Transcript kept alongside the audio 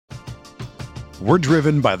We're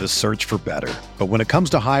driven by the search for better. But when it comes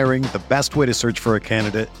to hiring, the best way to search for a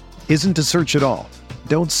candidate isn't to search at all.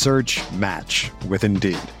 Don't search, match with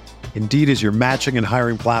Indeed. Indeed is your matching and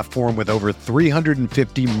hiring platform with over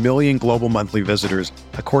 350 million global monthly visitors,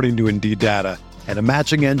 according to Indeed data, and a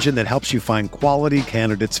matching engine that helps you find quality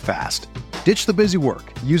candidates fast. Ditch the busy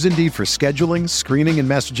work. Use Indeed for scheduling, screening, and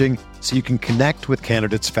messaging so you can connect with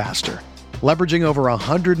candidates faster. Leveraging over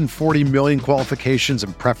 140 million qualifications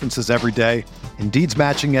and preferences every day, Indeed's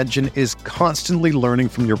matching engine is constantly learning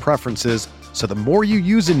from your preferences, so the more you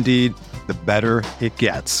use Indeed, the better it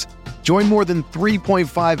gets. Join more than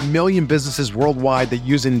 3.5 million businesses worldwide that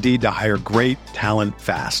use Indeed to hire great talent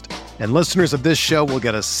fast. And listeners of this show will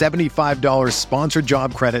get a $75 sponsored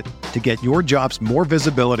job credit to get your jobs more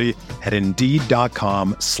visibility at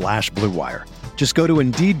Indeed.com/Blue Wire. Just go to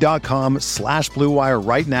Indeed.com/Blue Wire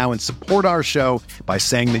right now and support our show by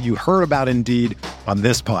saying that you heard about Indeed on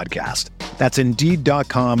this podcast. That's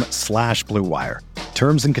Indeed.com/Blue Wire.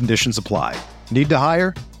 Terms and conditions apply. Need to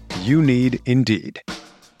hire? You need Indeed.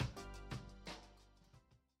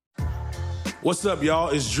 What's up, y'all?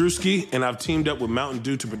 It's Drewski, and I've teamed up with Mountain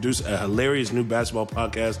Dew to produce a hilarious new basketball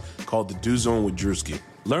podcast called The Dew Zone with Drewski.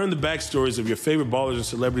 Learn the backstories of your favorite ballers and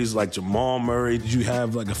celebrities like Jamal Murray. Did you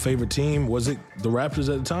have like a favorite team? Was it the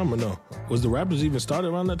Raptors at the time or no? Was the Raptors even started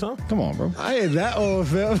around that time? Come on, bro. I ain't that old,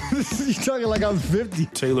 fam. You talking like I'm 50.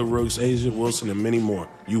 Taylor Rooks, Asia Wilson, and many more.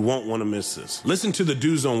 You won't want to miss this. Listen to The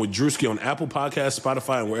Dew Zone with Drewski on Apple Podcasts,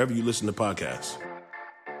 Spotify, and wherever you listen to podcasts.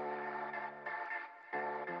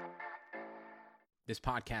 This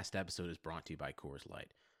podcast episode is brought to you by Coors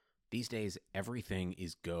Light. These days, everything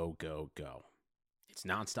is go, go, go. It's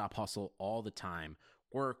nonstop hustle all the time.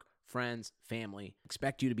 Work, friends, family.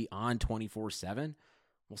 Expect you to be on 24/7?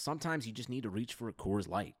 Well, sometimes you just need to reach for a Coors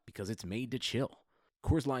Light because it's made to chill.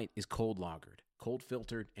 Coors Light is cold lagered, cold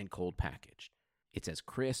filtered, and cold packaged. It's as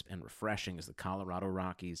crisp and refreshing as the Colorado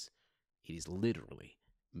Rockies. It is literally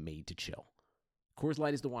made to chill. Coors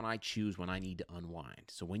Light is the one I choose when I need to unwind.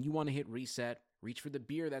 So when you want to hit reset, reach for the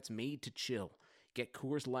beer that's made to chill. Get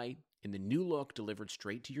Coors Light in the new look delivered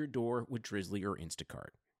straight to your door with Drizzly or Instacart.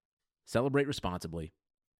 Celebrate responsibly.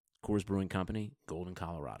 Coors Brewing Company, Golden,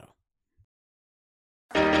 Colorado.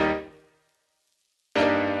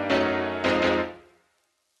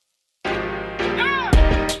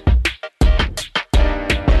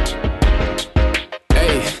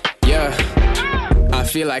 I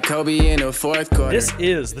feel like Kobe in the fourth quarter. This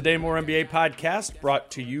is the Day More NBA podcast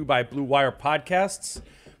brought to you by Blue Wire Podcasts.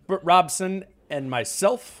 Britt Robson and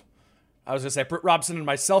myself. I was going to say Britt Robson and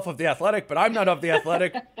myself of The Athletic, but I'm not of The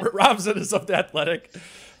Athletic. Britt Robson is of The Athletic.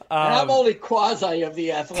 And I'm only quasi of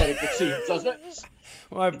The Athletic, it seems, doesn't it?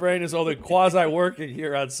 My brain is only quasi working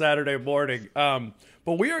here on Saturday morning.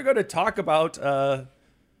 But we are going to talk about the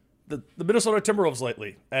Minnesota Timberwolves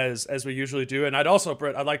lately, as we usually do. And I'd also,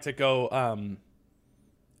 Britt, I'd like to go...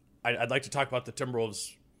 I'd like to talk about the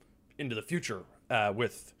Timberwolves into the future.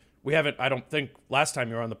 We haven't, I don't think last time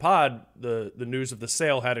you were on the pod, the news of the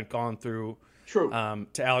sale hadn't gone through. True.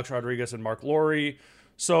 To Alex Rodriguez and Mark Lowry.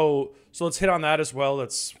 So let's hit on that as well.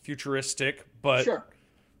 That's futuristic, but sure.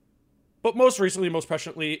 But most recently, most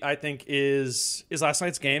presciently, I think is last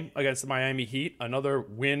night's game against the Miami Heat. Another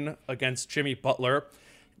win against Jimmy Butler.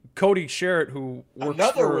 Cody Sherritt, who works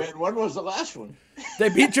Another win. When was the last one? They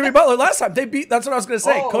beat Jimmy Butler last time. That's what I was going to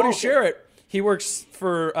say. Cody okay. Sherritt, he works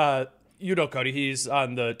for, Cody. He's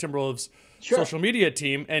on the Timberwolves social media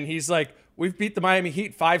team, and he's like, we've beat the Miami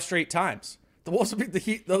Heat 5 straight times. The Wolves have beat the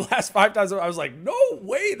Heat the last 5 times. I was like, no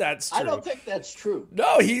way that's true. I don't think that's true.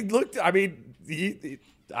 No, he looked, I mean,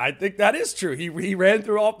 I think that is true. He ran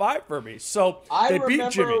through all 5 for me. So they beat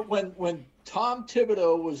Jimmy. I remember when Tom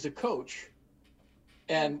Thibodeau was the coach,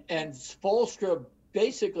 and Spoelstra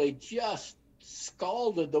basically just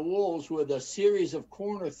scalded the Wolves with a series of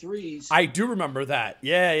corner threes. I do remember that.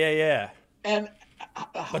 Yeah. And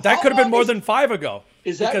but that could have been more than 5 ago.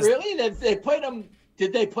 Is that really? They played them.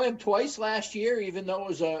 Did they play them twice last year, even though it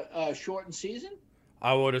was a shortened season?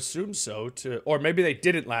 I would assume so. Or maybe they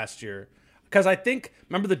didn't last year. Because I think,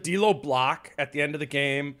 remember the D'Lo block at the end of the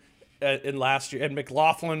game in last year, and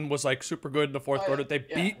McLaughlin was like super good in the fourth quarter. They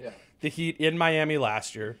beat the Heat in Miami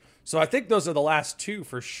last year. So I think those are the last 2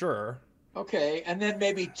 for sure. Okay, and then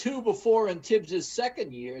maybe 2 before in Tibbs'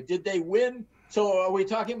 second year. Did they win? So are we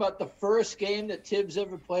talking about the first game that Tibbs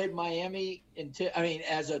ever played Miami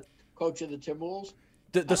as a coach of the Timberwolves?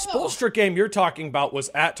 The Spoelstra game you're talking about was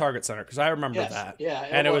at Target Center, because I remember that. Yeah,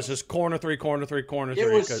 it was just corner three.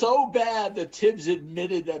 It was so bad that Tibbs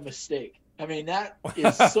admitted a mistake. I mean, that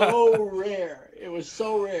is so rare. It was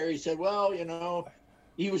so rare. He said, well,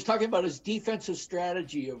 he was talking about his defensive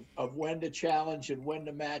strategy of when to challenge and when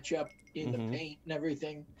to match up in the paint and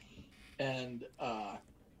everything. And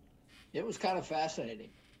it was kind of fascinating.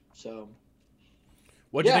 So,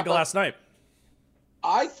 what do you think of last night?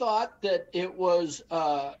 I thought that it was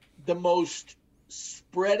the most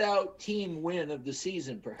spread out team win of the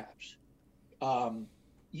season, perhaps.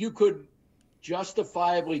 You could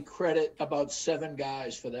justifiably credit about 7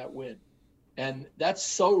 guys for that win. And that's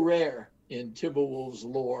so rare in Timberwolves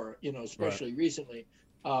lore, especially recently.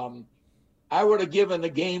 I would have given the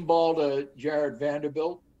game ball to Jared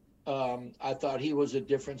Vanderbilt. I thought he was a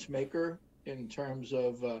difference maker in terms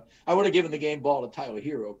of I would have given the game ball to Tyler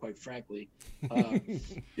Hero, quite frankly,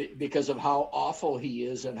 because of how awful he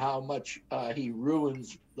is and how much he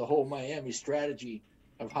ruins the whole Miami strategy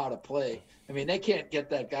of how to play. I mean, they can't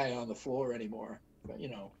get that guy on the floor anymore. But,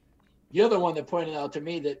 the other one that pointed out to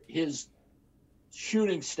me that his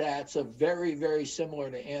shooting stats are very, very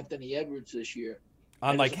similar to Anthony Edwards this year.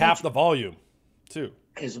 On like half the volume, too.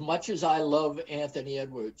 As much as I love Anthony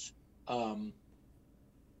Edwards,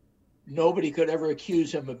 nobody could ever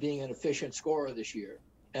accuse him of being an efficient scorer this year.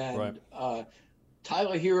 And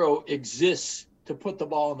Tyler Hero exists to put the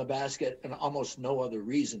ball in the basket and almost no other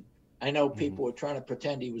reason. I know people were trying to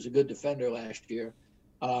pretend he was a good defender last year.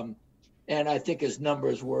 And I think his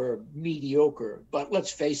numbers were mediocre. But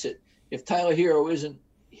let's face it, if Tyler Hero isn't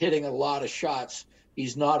hitting a lot of shots,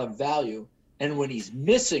 he's not of value. And when he's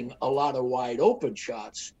missing a lot of wide open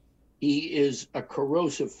shots, he is a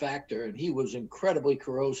corrosive factor. And he was incredibly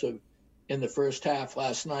corrosive in the first half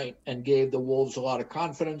last night and gave the Wolves a lot of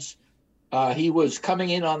confidence. He was coming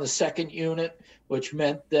in on the second unit, which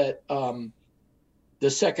meant that the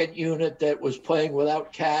second unit that was playing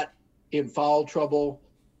without Cat in foul trouble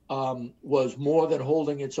was more than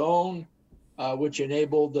holding its own, which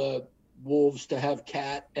enabled the Wolves to have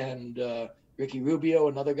Cat and Ricky Rubio,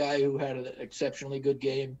 another guy who had an exceptionally good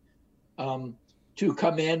game, to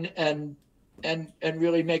come in and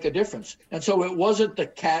really make a difference. And so it wasn't the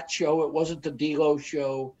Cat show, it wasn't the D'Lo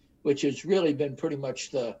show, which has really been pretty much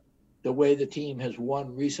the way the team has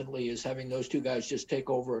won recently, is having those two guys just take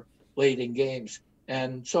over late in games.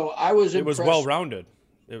 And so I was impressed. It was well-rounded.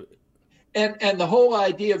 And the whole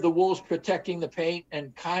idea of the Wolves protecting the paint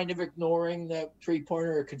and kind of ignoring the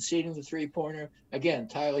three-pointer or conceding the three-pointer. Again,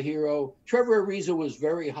 Tyler Hero. Trevor Ariza was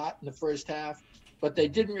very hot in the first half, but they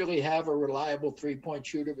didn't really have a reliable three-point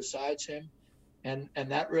shooter besides him. And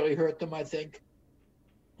that really hurt them, I think.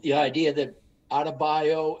 The idea that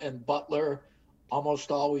Adebayo and Butler almost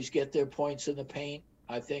always get their points in the paint,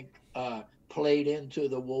 I think, played into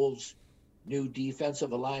the Wolves' new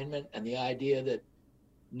defensive alignment, and the idea that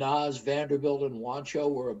Nas, Vanderbilt, and Wancho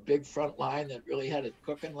were a big front line that really had it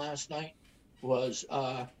cooking last night was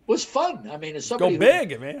fun. I mean, as somebody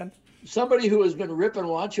somebody who has been ripping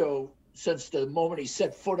Wancho since the moment he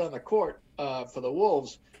set foot on the court for the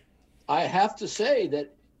Wolves, I have to say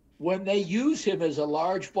that when they use him as a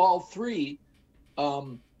large ball three,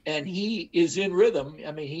 and he is in rhythm,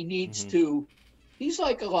 I mean, he needs to. He's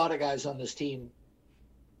like a lot of guys on this team.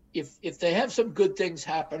 If they have some good things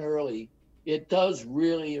happen early, it does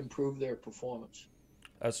really improve their performance.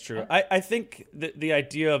 That's true. I think the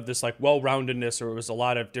idea of this like well-roundedness, or it was a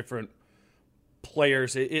lot of different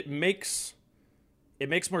players, it makes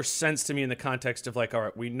more sense to me in the context of like, all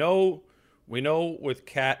right, we know with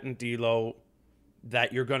Cat and D'Lo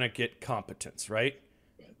that you're going to get competence, right?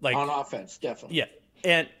 Like on offense, definitely.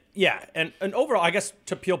 Yeah. And overall, I guess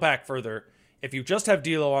to peel back further, if you just have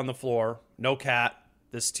D'Lo on the floor, no Cat,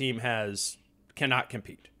 this team cannot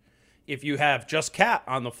compete. If you have just Cat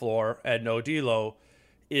on the floor and no D'Lo,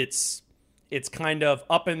 it's kind of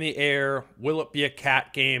up in the air. Will it be a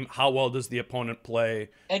Cat game? How well does the opponent play?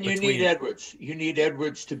 And you need Edwards. You need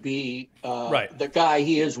Edwards to be the guy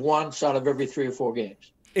he is once out of every 3 or 4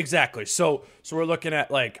 games. Exactly. So we're looking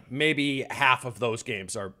at like maybe half of those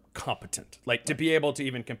games are competent, like to be able to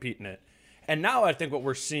even compete in it. And now I think what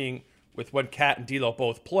we're seeing with when Cat and D'Lo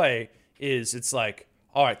both play is it's like,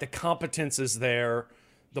 all right, the competence is there.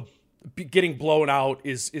 Getting blown out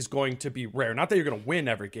is going to be rare. Not that you're going to win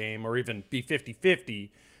every game or even be 50-50,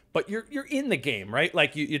 but you're in the game, right?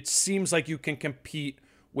 Like it seems like you can compete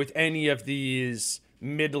with any of these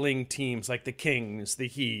middling teams like the Kings, the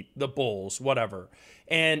Heat, the Bulls, whatever.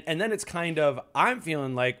 And then it's kind of, I'm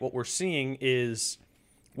feeling like what we're seeing is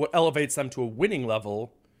what elevates them to a winning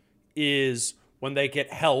level is when they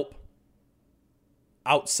get help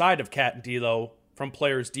outside of Cat and D'Lo from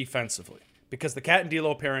players defensively. Because the Cat and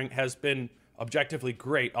D'Lo pairing has been objectively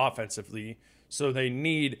great offensively, so they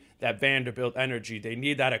need that Vanderbilt energy. They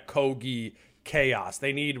need that Okogie chaos.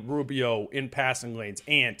 They need Rubio in passing lanes,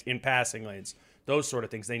 Ant in passing lanes. those sort of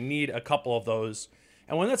things. They need a couple of those.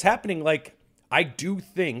 And when that's happening, like, I do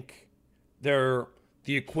think they're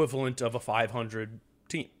the equivalent of a 500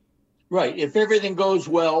 team. Right. If everything goes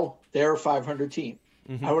well, they're a 500 team.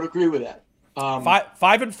 Mm-hmm. I would agree with that.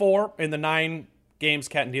 5-4 in the 9 games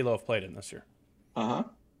Cat and D'Lo have played in this year. Uh-huh.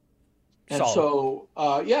 And Solid.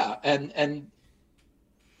 so, yeah. And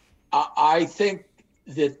I think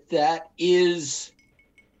that is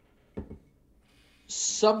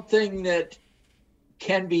something that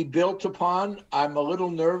can be built upon. I'm a little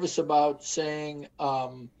nervous about saying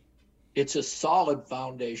it's a solid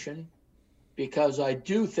foundation, because I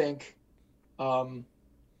do think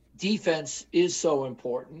defense is so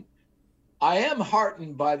important. I am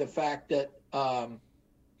heartened by the fact that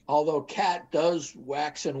although Cat does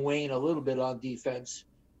wax and wane a little bit on defense,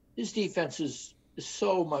 his defense is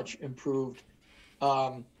so much improved.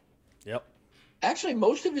 Yep. Actually,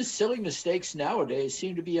 most of his silly mistakes nowadays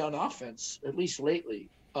seem to be on offense, at least lately.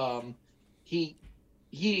 He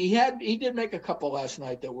did make a couple last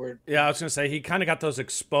night that were. Yeah, I was gonna say he kind of got those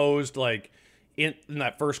exposed, like in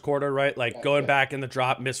that first quarter, right? Like going back in the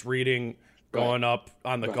drop, misreading, going up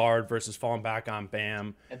on the guard versus falling back on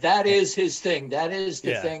Bam. That is his thing. That is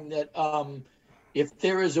the thing that if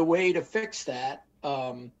there is a way to fix that,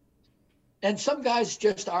 and some guys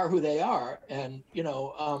just are who they are, and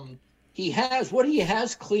he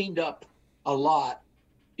has cleaned up a lot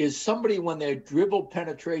is somebody when they dribble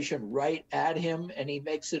penetration right at him and he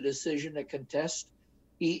makes a decision to contest,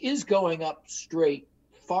 he is going up straight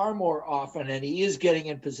far more often, and he is getting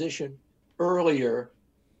in position earlier.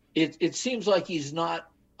 It seems like he's not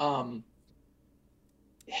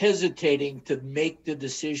hesitating to make the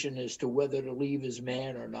decision as to whether to leave his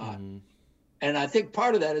man or not. Mm-hmm. And I think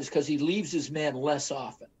part of that is because he leaves his man less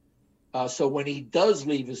often. So when he does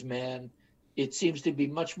leave his man, it seems to be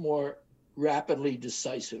much more rapidly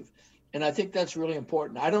decisive. And I think that's really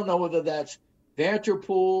important. I don't know whether that's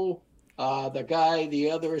Vanterpool,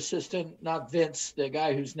 the other assistant, not Vince, the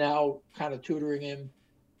guy who's now kind of tutoring him.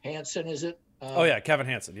 Hansen, is it? Kevin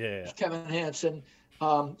Hansen. Yeah. Kevin Hansen.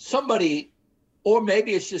 Somebody, or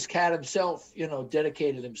maybe it's just Cat himself,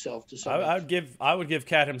 dedicated himself to something. I would give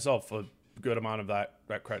Cat himself a good amount of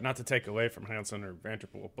that credit, not to take away from Hansen or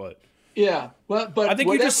Vanterpool, but yeah, but I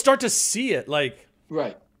think you just start to see it, like,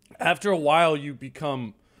 right after a while you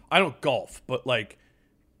become, I don't golf, but like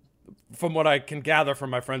from what I can gather from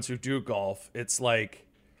my friends who do golf, it's like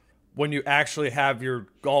when you actually have your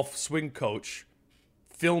golf swing coach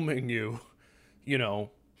filming you,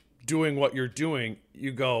 doing what you're doing,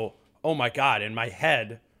 you go, oh my God, in my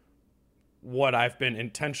head, what I've been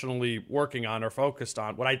intentionally working on or focused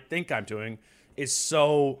on, what I think I'm doing is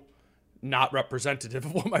so not representative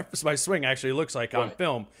of what my swing actually looks like on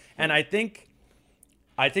film. And I think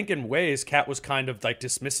in ways Cat was kind of like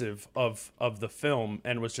dismissive of the film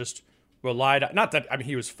and was just relied on, not that, I mean,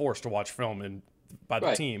 he was forced to watch film by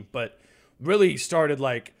the team, but really started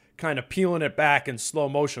like kind of peeling it back in slow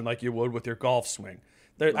motion like you would with your golf swing.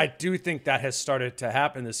 I do think that has started to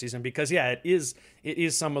happen this season because, it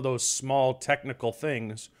is some of those small technical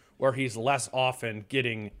things where he's less often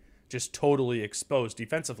getting just totally exposed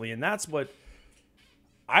defensively. And that's what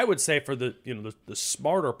I would say for the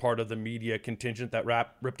smarter part of the media contingent that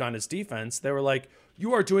ripped on his defense. They were like,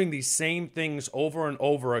 you are doing these same things over and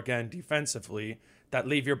over again defensively that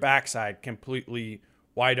leave your backside completely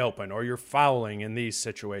wide open, or you're fouling in these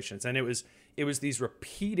situations. And it was these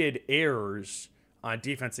repeated errors on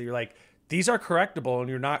defense that you're like, these are correctable and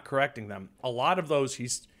you're not correcting them. A lot of those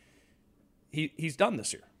he's done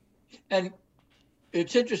this year. And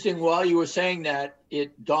it's interesting, while you were saying that,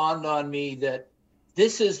 it dawned on me that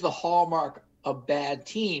this is the hallmark of bad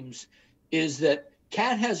teams, is that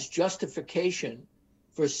Cat has justification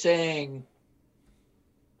for saying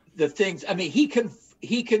the things. I mean, he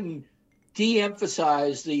can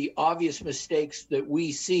de-emphasize the obvious mistakes that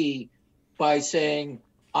we see by saying,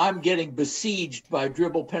 I'm getting besieged by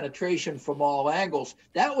dribble penetration from all angles.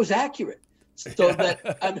 That was accurate. So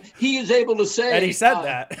that he is able to say, and he said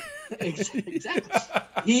that. Exactly.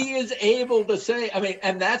 He is able to say, I mean,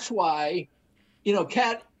 and that's why,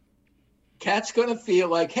 Cat's going to feel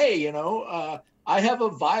like, hey, I have a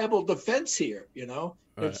viable defense here.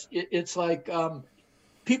 It's like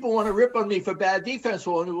people want to rip on me for bad defense.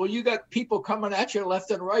 Well, you got people coming at you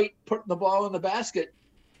left and right, putting the ball in the basket.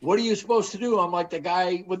 What are you supposed to do? I'm like the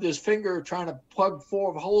guy with his finger trying to plug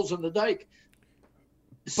 4 holes in the dike.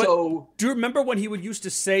 So, do you remember when he would used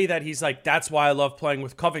to say that he's like, that's why I love playing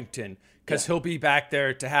with Covington, because he'll be back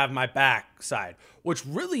there to have my backside, which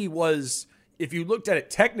really was, if you looked at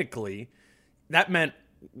it technically, that meant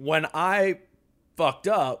when I fucked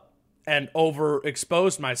up and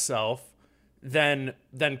overexposed myself, then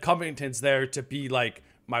Covington's there to be like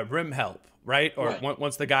my rim help, right? Or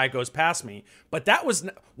once the guy goes past me. But that was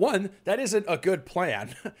that isn't a good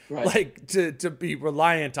plan, like to be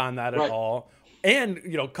reliant on that at all. And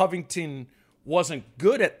Covington wasn't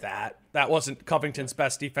good at that. That wasn't Covington's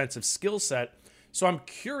best defensive skill set. So I'm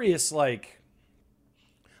curious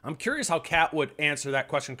how Cat would answer that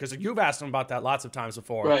question, because you've asked him about that lots of times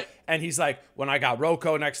before. Right. And he's like, when I got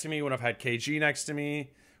Rocco next to me, when I've had KG next to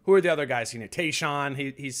me, who are the other guys?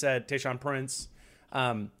 Tayshaun, he said, Tayshaun Prince.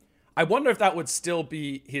 I wonder if that would still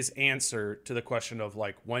be his answer to the question of,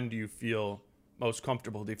 like, when do you feel most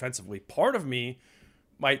comfortable defensively? Part of me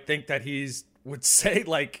might think that would say,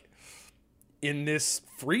 like, in this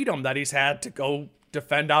freedom that he's had to go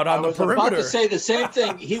defend out on the perimeter. I was about to say the same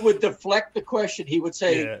thing. He would deflect the question. He would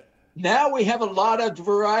say, now we have a lot of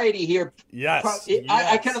variety here. Yes.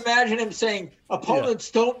 I can imagine him saying,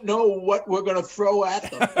 opponents don't know what we're going to throw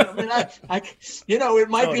at them. I mean, it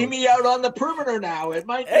might be me out on the perimeter now. It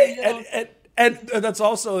might be, And that's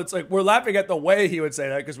also, it's like, we're laughing at the way he would say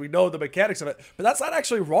that because we know the mechanics of it, but that's not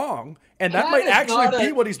actually wrong. And that might actually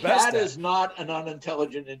be what he's best at. Cat is not an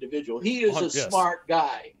unintelligent individual. He is a smart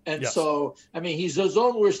guy. And so, I mean, he's his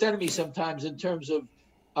own worst enemy sometimes in terms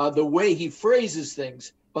of the way he phrases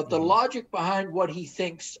things. But the logic behind what he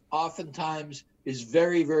thinks oftentimes is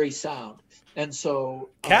very, very sound. And so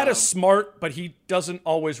Cat is smart, but he doesn't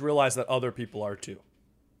always realize that other people are too.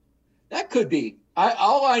 That could be.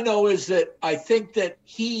 All I know is that I think that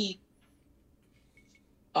he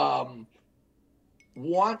doesn't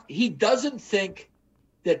think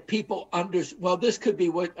that people well, this could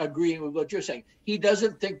be agreeing with what you're saying. He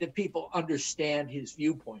doesn't think that people understand his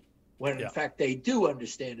viewpoint, when in fact they do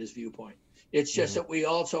understand his viewpoint. It's just that we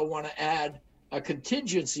also want to add a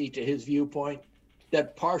contingency to his viewpoint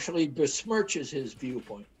that partially besmirches his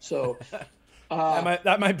viewpoint. So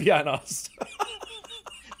that might be on us.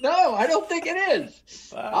 No, I don't think it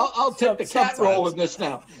is. I'll take the cat role in this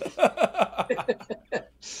now.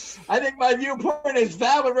 I think my viewpoint is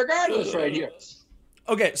valid regardless right here.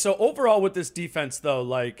 Okay, so overall with this defense, though,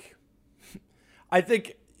 like,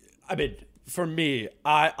 for me,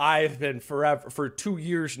 I've been for 2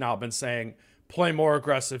 years now, been saying play more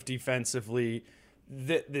aggressive defensively.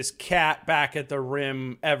 This Cat back at the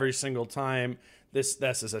rim every single time. This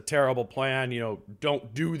is a terrible plan.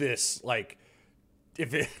 Don't do this. Like,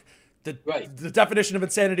 the definition of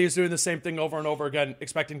insanity is doing the same thing over and over again,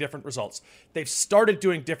 expecting different results. They've started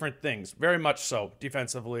doing different things, very much so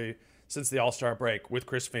defensively, since the All-Star break with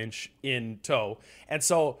Chris Finch in tow. And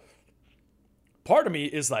so part of me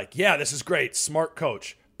is like, yeah, this is great, smart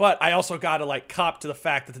coach. But I also got to like cop to the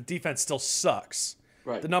fact that the defense still sucks.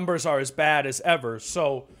 Right. The numbers are as bad as ever.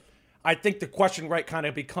 So I think the question kind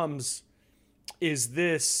of becomes, is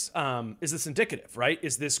this indicative, right?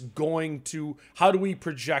 Is this how do we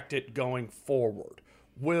project it going forward?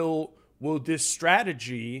 Will this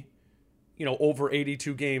strategy, over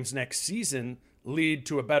 82 games next season lead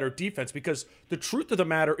to a better defense? Because the truth of the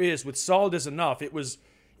matter is, with solid is enough, it was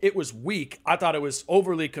weak. I thought it was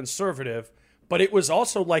overly conservative, but it was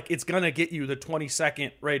also like, it's going to get you the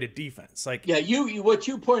 22nd rated defense. Like, yeah, what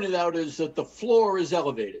you pointed out is that the floor is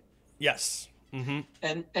elevated. Yes. Mm-hmm.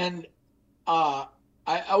 And I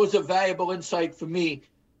was a valuable insight for me.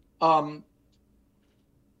 I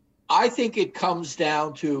think it comes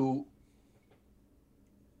down to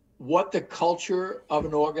what the culture of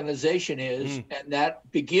an organization is, and that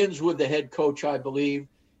begins with the head coach, I believe,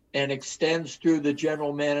 and extends through the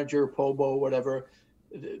general manager, Pobo, whatever.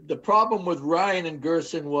 The problem with Ryan and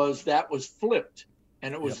Gerson was that was flipped,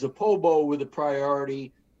 and it was the Pobo with the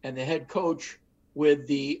priority and the head coach with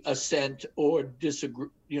the assent or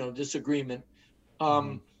disagreement.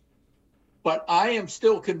 But I am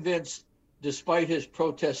still convinced, despite his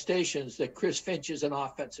protestations, that Chris Finch is an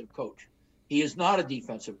offensive coach. He is not a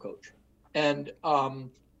defensive coach. And the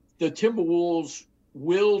Timberwolves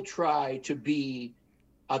will try to be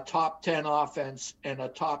a top 10 offense and a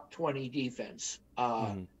top 20 defense.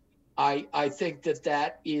 I think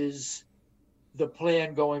that is the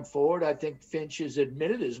plan going forward. I think Finch has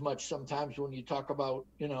admitted as much sometimes when you talk about,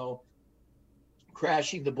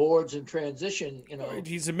 crashing the boards in transition,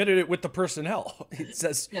 He's admitted it with the personnel. He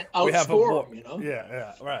says we have a board,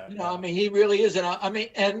 Yeah, right. He really is.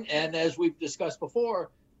 And as we've discussed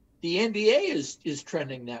before, the NBA is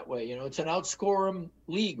trending that way. It's an outscore 'em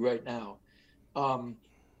league right now.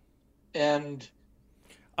 And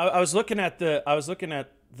I was looking at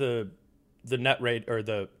the net rate, or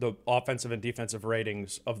the offensive and defensive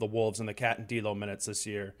ratings of the Wolves and the Cat and D'Lo minutes this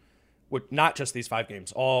year, with not just these 5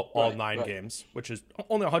 games, all 9 games, which is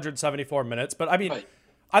only 174 minutes. But I mean,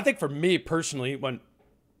 I think for me personally, when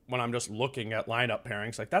when I'm just looking at lineup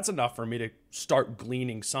pairings. Like, that's enough for me to start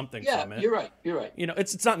gleaning something from it. You're right. You know,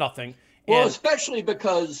 it's not nothing. Well, And- especially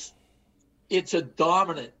because it's a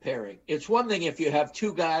dominant pairing. It's one thing if you have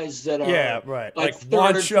two guys that are like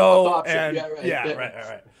third and show fourth option. and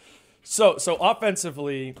right. So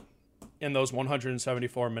offensively, in those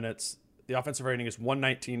 174 minutes, the offensive rating is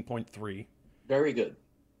 119.3. Very good.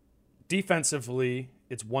 Defensively,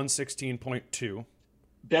 it's 116.2.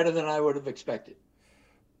 Better than I would have expected.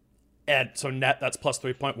 And so net, that's plus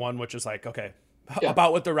 3.1, which is like, okay,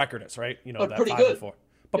 about what the record is, right? You know, But that pretty 5 good. and 4.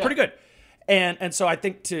 But pretty good. And so I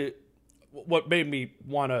think what made me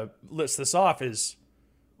want to list this off is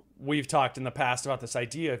we've talked in the past about this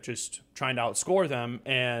idea of just trying to outscore them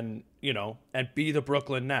and, you know, and be the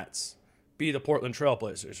Brooklyn Nets, be the Portland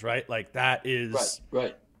Trailblazers, right? Like that is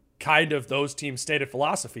right. kind of those teams' stated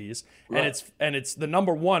philosophies. Right. And it's the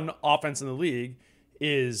number one offense in the league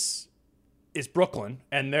is Brooklyn,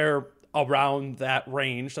 and they're around that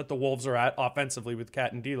range that the Wolves are at offensively with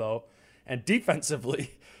Cat and D'Lo, and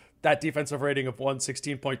defensively, that defensive rating of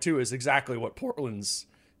 116.2 is exactly what Portland's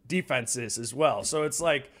defense is as well. So it's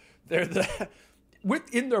like they're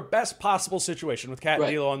within their best possible situation with Cat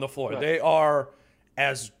and D'Lo on the floor. They are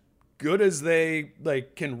as good as they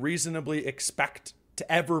can reasonably expect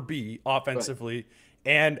to ever be offensively,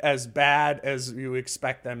 and as bad as you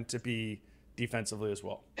expect them to be defensively as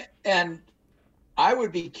well. And I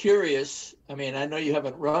would be curious. I mean, I know you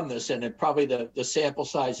haven't run this, and probably the sample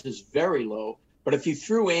size is very low. But if you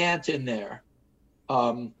threw Ant in there,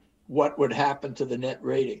 what would happen to the net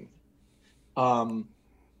rating? Sure.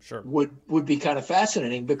 Would be kind of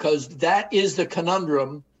fascinating, because that is the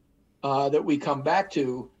conundrum that we come back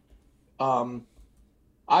to.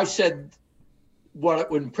 I said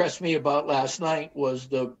what would impress me about last night was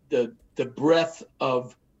the breadth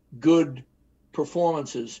of good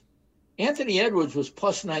performances. Anthony Edwards was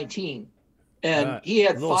plus 19, and he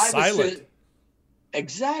had 5 assists.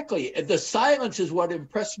 Exactly. The silence is what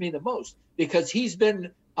impressed me the most, because he's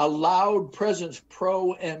been a loud presence,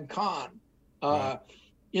 pro and con.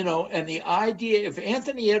 You know, and the idea, if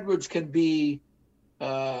Anthony Edwards can be,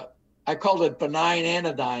 I called it benign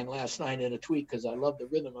anodyne last night in a tweet because I love the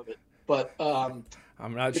rhythm of it. But I'm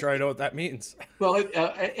not sure I know what that means. Well,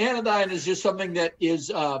 anodyne is just something that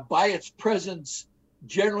is by its presence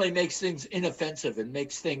generally makes things inoffensive and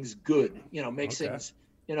makes things good. You know, makes things,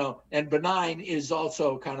 you know, and benign is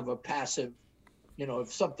also kind of a passive. You know,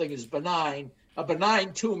 if something is benign, a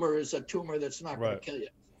benign tumor is a tumor that's not going to kill you.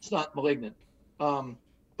 It's not malignant.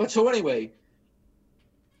 But so anyway,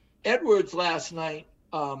 Edwards last night,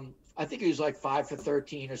 I think he was like 5 for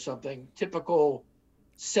 13 or something. Typical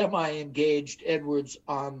semi-engaged Edwards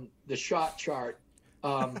on the shot chart.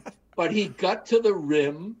 But he got to the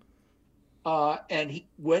rim, and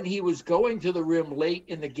when he was going to the rim late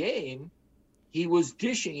in the game, he was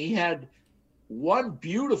dishing. He had one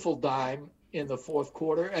beautiful dime in the fourth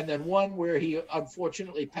quarter, and then one where he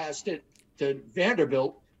unfortunately passed it to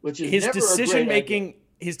Vanderbilt, which is his never decision a great making. idea.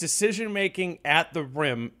 His decision making at the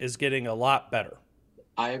rim is getting a lot better.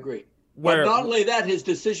 I agree. Where, but not only that, his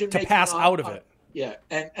decision making to pass out of it. Yeah,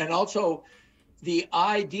 and also the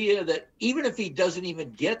idea that even if he doesn't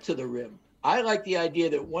even get to the rim, I like the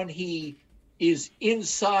idea that when he is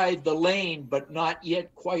inside the lane but not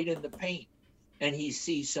yet quite in the paint, and he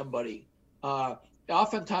sees somebody,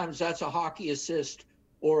 oftentimes that's a hockey assist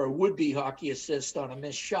or a would-be hockey assist on a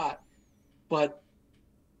missed shot. But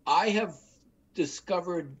I have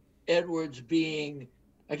discovered Edwards being,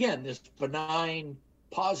 again, this benign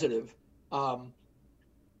positive.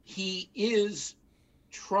 He is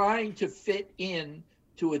trying to fit in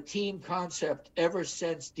to a team concept ever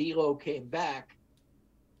since D'Lo came back.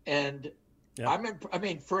 And I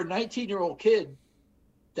mean, for a 19-year-old kid,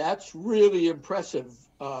 that's really impressive.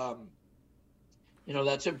 You know,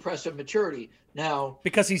 that's impressive maturity. Now,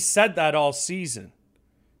 because he said that all season.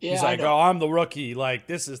 Yeah, he's like, oh, I'm the rookie. Like,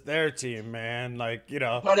 this is their team, man. Like, you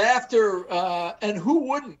know. But after, and who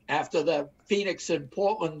wouldn't, after the Phoenix and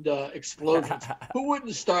Portland explosions, who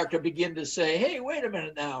wouldn't start to begin to say, hey, wait a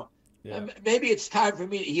minute now. Yeah. Maybe it's time for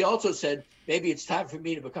me. He also said, maybe it's time for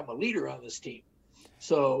me to become a leader on this team.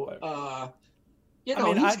 So, you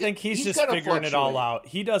know. I mean, I think he's just figuring it all out.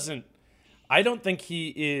 He doesn't, I don't think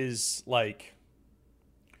he is like,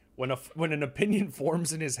 when an opinion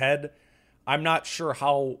forms in his head, I'm not sure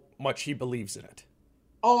how much he believes in it.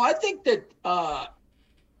 Oh, I think that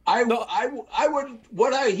I wouldn't.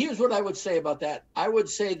 Here's what I would say about that. I would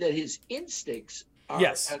say that his instincts are.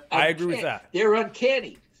 Yes, I agree with that. They're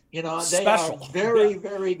uncanny. You know, they special. Are very,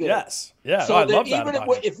 very good. Yes, yeah. So I love that even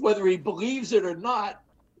if whether he believes it or not,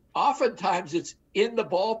 oftentimes it's in the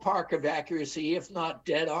ballpark of accuracy, if not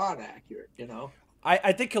dead on accurate, you know?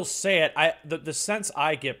 I think he'll say it. The sense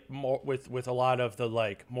I get more with a lot of the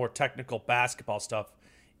like more technical basketball stuff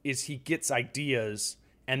is he gets ideas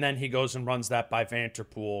and then he goes and runs that by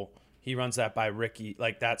Vanterpool. He runs that by Ricky,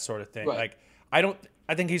 like that sort of thing. Right. Like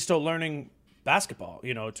I think he's still learning basketball,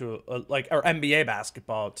 you know, to or NBA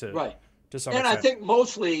basketball to some extent. I think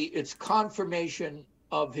mostly it's confirmation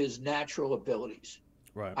of his natural abilities.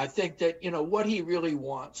 Right. I think that, you know, what he really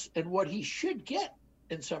wants and what he should get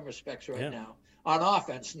in some respects now on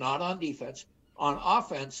offense, not on defense, on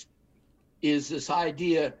offense is this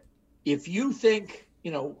idea, if you think,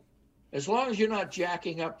 you know, as long as you're not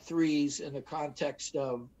jacking up threes in the context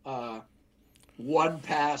of one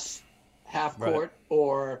pass half court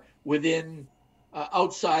or within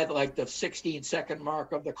outside like the 16-second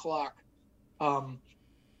mark of the clock,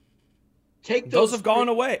 take those have gone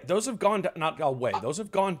away. Those have gone not away. Those have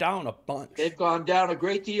gone down a bunch. They've gone down a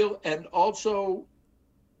great deal, and also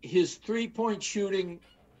his three-point shooting,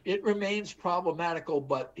 it remains problematical,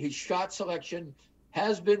 but his shot selection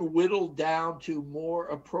has been whittled down to more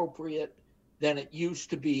appropriate than it used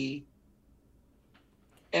to be.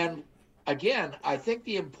 And again, I think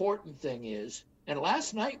the important thing is, and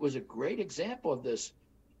last night was a great example of this,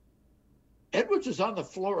 Edwards was on the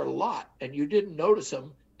floor a lot, and you didn't notice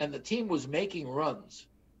him, and the team was making runs.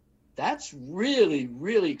 That's really,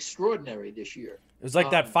 really extraordinary this year. It was like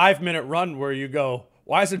that 5-minute run where you go,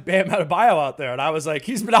 why isn't Bam Adebayo out there? And I was like,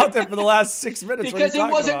 he's been out there for the last 6 minutes. Because he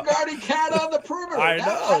wasn't guarding Cat on the perimeter.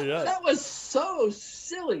 That was so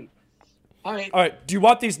silly. I mean, all right, do you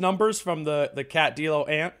want these numbers from the Cat D'Lo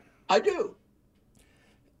Ant? I do.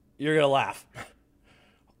 You're gonna laugh.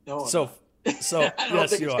 No, so I don't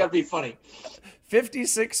think it's gonna be funny.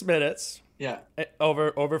 56 minutes. Yeah.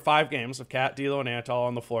 Over 5 games of Cat, D'Lo, and Ant all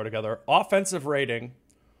on the floor together. Offensive rating,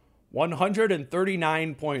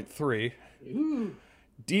 139.3. Ooh.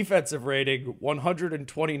 Defensive rating,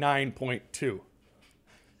 129.2.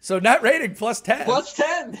 So net rating plus 10. Plus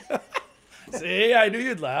 10. See, I knew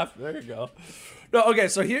you'd laugh. There you go. No, okay.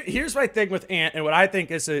 So here's my thing with Ant, and what I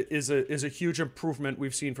think is a huge improvement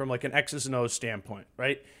we've seen from like an X's and O's standpoint.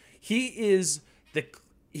 Right? He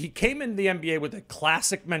came into the NBA with a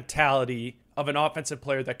classic mentality of an offensive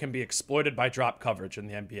player that can be exploited by drop coverage in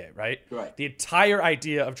the NBA. Right? Right. The entire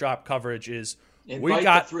idea of drop coverage is we've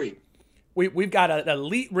got three. We've got an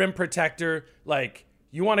elite rim protector. Like,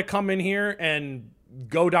 you want to come in here and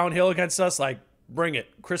go downhill against us? Like, bring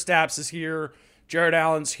it. Kristaps is here. Jared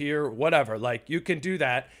Allen's here. Whatever. Like, you can do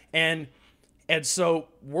that. And so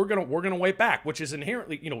we're gonna wait back, which is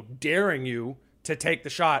inherently, you know, daring you to take the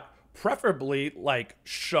shot, preferably like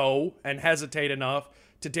show and hesitate enough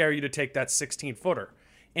to dare you to take that 16-footer.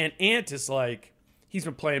 And Ant is like, he's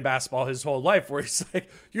been playing basketball his whole life, where he's like,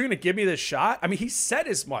 you're gonna give me this shot? I mean, he said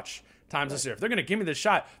as much times this year. If they're going to give me the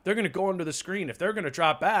shot, they're going to go under the screen. If they're going to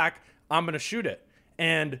drop back, I'm going to shoot it.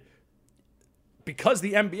 And because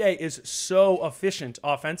the NBA is so efficient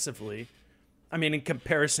offensively, I mean, in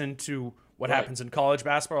comparison to what happens in college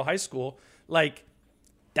basketball or high school, like,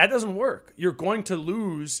 that doesn't work. You're going to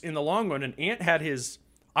lose in the long run. And Ant had his,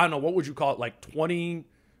 I don't know, what would you call it, like 20,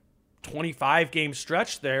 25 game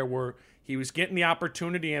stretch there where he was getting the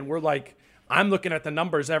opportunity, and we're like, I'm looking at the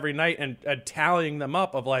numbers every night and tallying them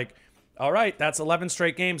up of like, all right, that's 11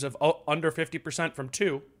 straight games of under 50% from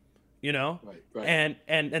 2, you know? Right.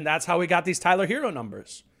 And that's how we got these Tyler Hero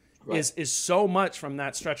numbers, is so much from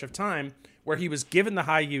that stretch of time where he was given the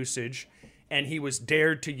high usage and he was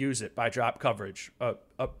dared to use it by drop coverage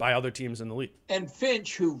by other teams in the league. And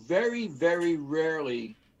Finch, who very, very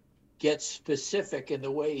rarely gets specific in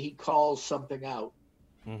the way he calls something out,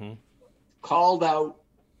 called out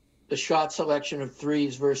the shot selection of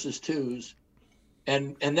 3s versus 2s.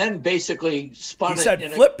 And then basically spun it. He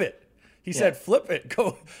said, flip it. He said, flip it.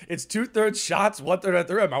 Go. It's 2/3 shots, 1/3 at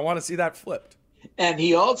the rim. I want to see that flipped. And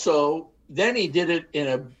he also, then he did it in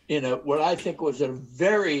a what I think was a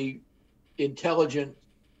very intelligent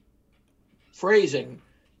phrasing,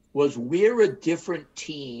 was we're a different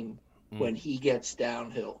team when he gets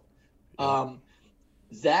downhill.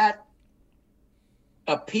 That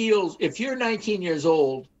appeals. If you're 19 years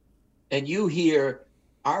old and you hear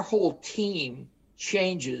our whole team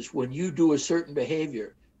changes when you do a certain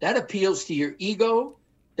behavior, that appeals to your ego,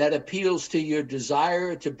 that appeals to your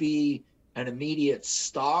desire to be an immediate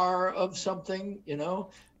star of something, you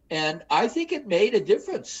know. And I think it made a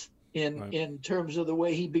difference in terms of the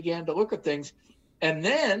way he began to look at things. And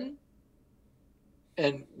then,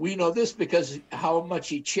 and we know this because how much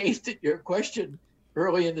he chafed at your question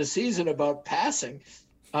early in the season about passing,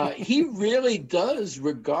 he really does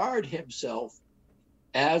regard himself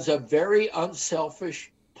as a very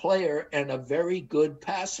unselfish player and a very good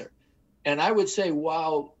passer. And I would say,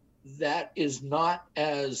 while that is not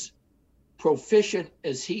as proficient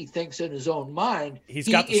as he thinks in his own mind, he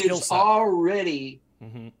is already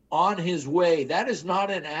on his way. That is not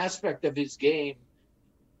an aspect of his game,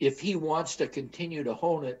 if he wants to continue to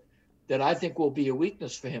hone it, that I think will be a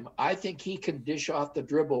weakness for him. I think he can dish off the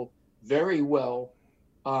dribble very well.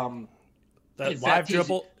 Live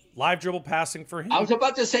dribble passing for him. I was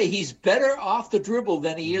about to say he's better off the dribble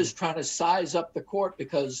than he is trying to size up the court,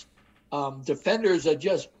 because defenders are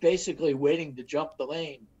just basically waiting to jump the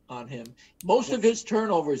lane on him. Most of his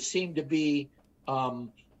turnovers seem to be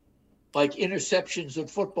like interceptions in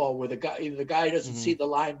football, where the guy doesn't see the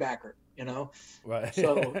linebacker, Right.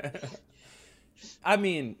 So, I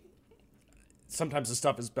mean, sometimes the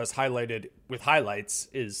stuff is best highlighted with highlights.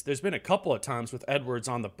 There's been a couple of times with Edwards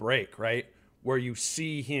on the break, right, where you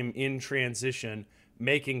see him in transition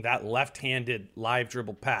making that left-handed live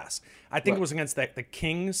dribble pass. I think it was against the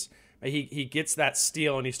Kings. He gets that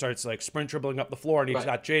steal and he starts like sprint dribbling up the floor, and he's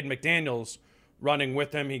got Jaden McDaniels running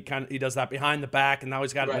with him. He does that behind the back, and now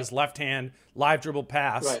he's got his left hand live dribble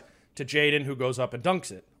pass to Jaden, who goes up and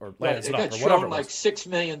dunks it or lands it up or whatever. It got shown like 6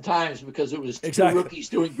 million times because it was two rookies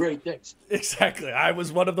doing great things. Exactly. I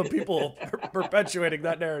was one of the people perpetuating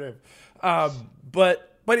that narrative.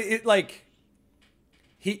 But it like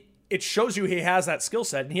it shows you he has that skill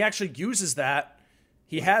set, and he actually uses that.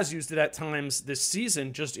 He has used it at times this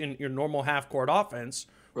season, just in your normal half court offense,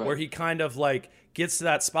 where he kind of like gets to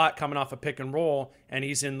that spot coming off a pick and roll, and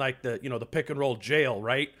he's in like the pick and roll jail,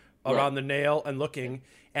 around the nail and looking.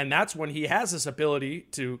 And that's when he has this ability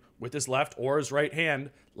to, with his left or his right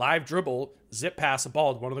hand, live dribble, zip pass a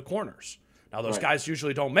ball to one of the corners. Now those guys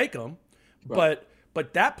usually don't make them, but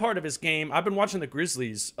that part of his game, I've been watching the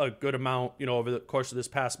Grizzlies a good amount, over the course of this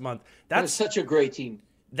past month. That's such a great team.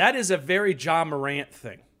 That is a very Ja Morant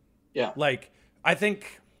thing. Yeah. Like, I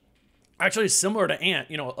think actually similar to Ant,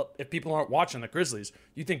 if people aren't watching the Grizzlies,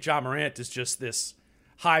 you think Ja Morant is just this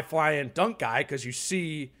high-flying dunk guy because you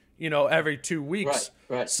see, every 2 weeks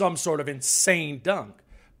some sort of insane dunk.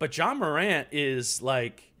 But Ja Morant is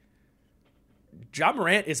a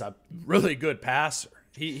really good passer.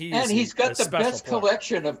 He's got the best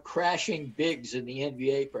collection of crashing bigs in the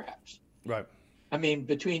NBA, perhaps. Right. I mean,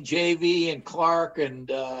 between JV and Clark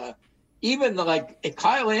and even like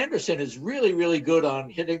Kyle Anderson is really, really good on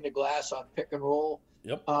hitting the glass on pick and roll.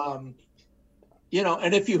 Yep. And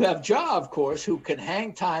if you have Ja, of course, who can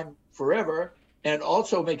hang time forever and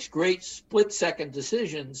also makes great split-second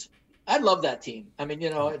decisions, I love that team. I mean,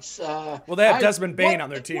 it's well, they have Desmond Bane on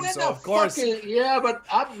their team, so of course. But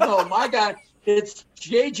my guy, it's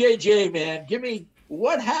JJJ, man. Give me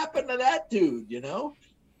what happened to that dude,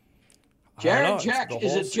 Jaren Jackson.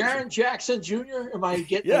 Is it Jaren Jackson Jr.? Am I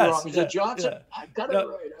getting it wrong? Is it Johnson? Yeah. I got it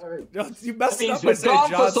right. All right. No, you messed it up by saying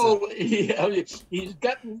Johnson. He's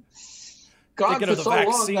gone for so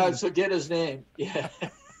long, guys, forget his name. Yeah.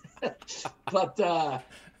 But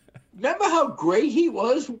remember how great he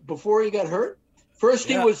was before he got hurt? First,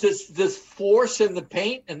 he was this force in the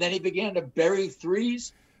paint, and then he began to bury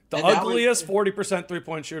threes. The ugliest 40%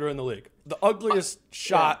 three-point shooter in the league. The ugliest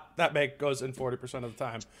shot that goes in 40% of the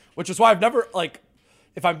time, which is why I've never,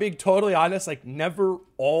 if I'm being totally honest, never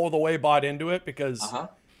all the way bought into it because.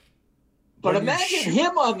 But imagine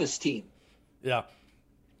him on this team. Yeah.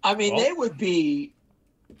 I mean, they would be,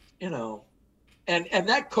 and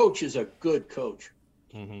that coach is a good coach.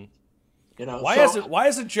 Mm-hmm. Why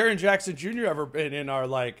hasn't Jaren Jackson Jr. ever been in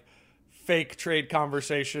our fake trade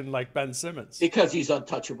conversation like Ben Simmons? Because he's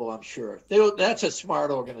untouchable, I'm sure. That's a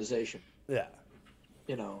smart organization. Yeah.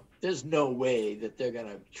 There's no way that they're going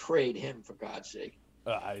to trade him, for God's sake.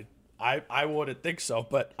 I wouldn't think so,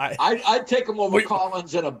 but I'd take him over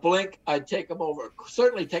Collins in a blink. I'd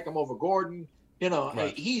certainly take him over Gordon.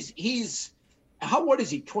 He's what is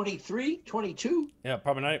he, 23, 22? Yeah,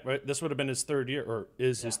 probably not. Right? This would have been his third year, or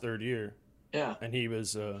is his third year. Yeah. And he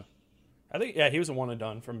was he was a one and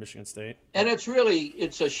done from Michigan State. And it's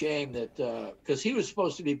a shame that because he was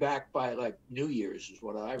supposed to be back by New Year's is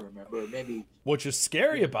what I remember, maybe. Which is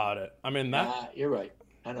scary about it. I mean you're right.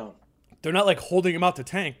 I know. They're not holding him out the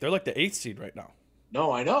tank. They're the 8th seed right now.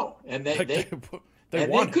 No, I know, and they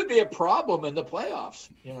could be a problem in the playoffs.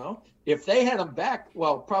 If they had him back,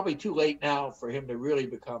 well, probably too late now for him to really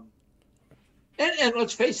become. And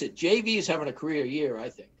let's face it, JV is having a career year. I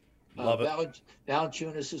think. Love it.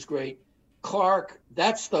 Valanciunas is great. Clark,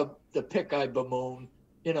 that's the pick I bemoan.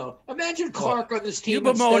 Imagine Clark on this team.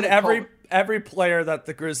 You bemoan every player that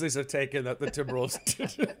the Grizzlies have taken that the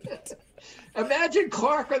Timberwolves did. Imagine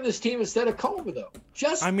Clark on this team instead of Coleman, though.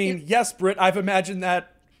 Yes, Britt, I've imagined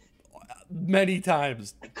that many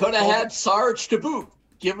times. Could have had Sarge to boot.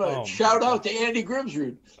 Give a shout out to Andy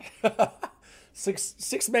Grimsrud.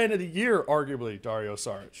 Six man of the year, arguably, Dario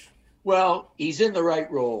Saric. Well, he's in the right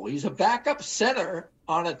role. He's a backup center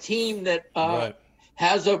on a team that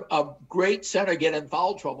has a great center get in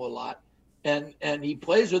foul trouble a lot, and he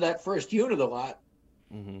plays with that first unit a lot.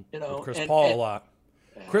 Mm-hmm. With Chris Paul a lot.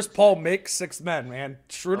 Chris Paul makes six men, man.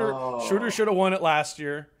 Schroeder should have won it last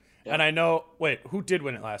year, and I know. Wait, who did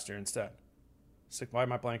win it last year instead? Why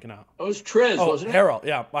am I blanking out? It was Trez, wasn't it? Harrell.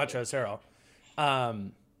 Yeah, Montrezl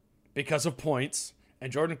Harrell. Because of points.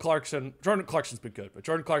 And Jordan Clarkson's been good, but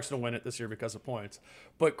Jordan Clarkson will win it this year because of points.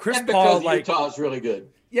 But Chris Paul, Utah's really good.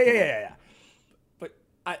 Yeah. But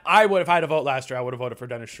I would, if I had to vote last year, I would have voted for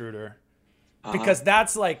Dennis Schroeder. Because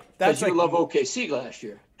that's you love OKC last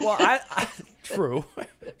year. Well,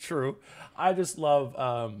 true. I just love,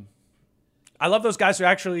 I love those guys who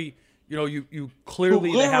actually, you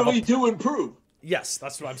clearly do improve. Yes,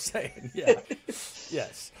 that's what I'm saying. Yeah.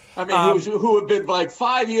 Yes. I mean, who have been like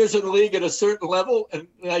 5 years in the league at a certain level, and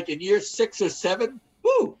like in year 6 or 7,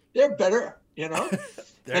 they're better, and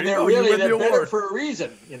they're better for a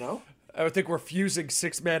reason, I would think we're fusing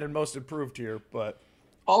six man and most improved here, but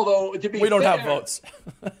although we don't have votes.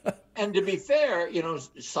 And to be fair,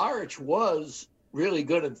 Saric was really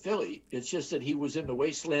good in Philly. It's just that he was in the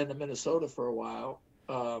wasteland of Minnesota for a while,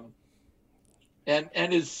 and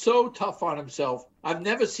is so tough on himself. I've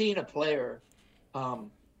never seen a player.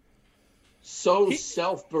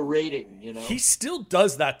 Self-berating, He still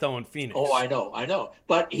does that, though, in Phoenix. Oh, I know.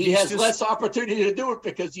 But he has less opportunity to do it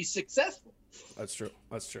because he's successful. That's true.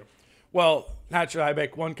 Well, naturally, I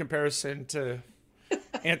make one comparison to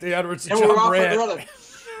Anthony Edwards and John Morant.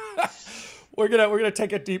 We're gonna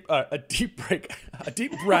take a deep break, a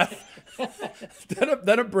deep breath,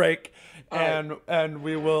 then a break, and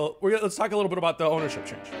let's talk a little bit about the ownership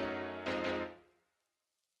change.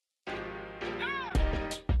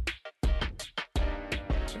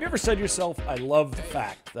 Have you ever said to yourself, I love the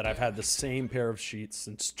fact that I've had the same pair of sheets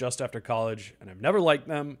since just after college, and I've never liked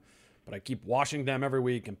them, but I keep washing them every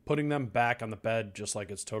week and putting them back on the bed just like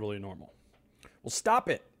it's totally normal? Well, stop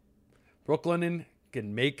it. Brooklinen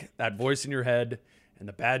can make that voice in your head and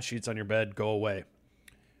the bad sheets on your bed go away.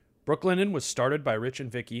 Brooklinen was started by Rich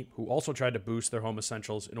and Vicky, who also tried to boost their home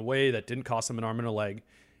essentials in a way that didn't cost them an arm and a leg.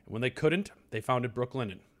 And when they couldn't, they founded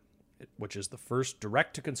Brooklinen, which is the first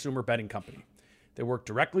direct-to-consumer bedding company. They work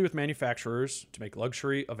directly with manufacturers to make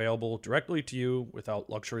luxury available directly to you without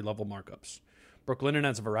luxury-level markups. Brooklinen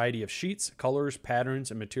has a variety of sheets, colors,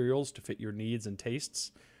 patterns, and materials to fit your needs and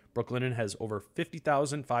tastes. Brooklinen has over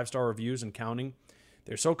 50,000 five-star reviews and counting.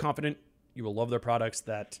 They're so confident you will love their products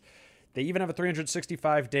that they even have a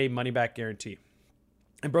 365-day money-back guarantee.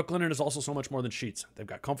 And Brooklinen is also so much more than sheets. They've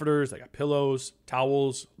got comforters, they got pillows,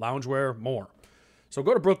 towels, loungewear, more. So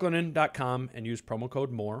go to brooklinen.com and use promo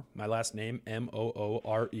code MORE, my last name,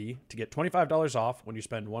 MOORE, to get $25 off when you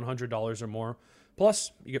spend $100 or more.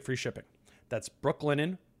 Plus, you get free shipping. That's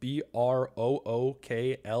Brooklinen,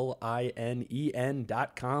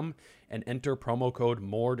 BROOKLINEN.com, and enter promo code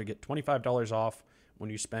MORE to get $25 off when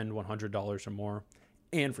you spend $100 or more,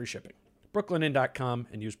 and free shipping. Brooklinen.com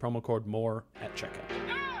and use promo code MORE at checkout.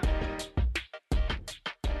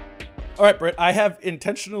 All right, Britt, I have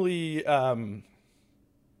intentionally...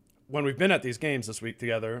 when we've been at these games this week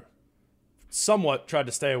together, somewhat tried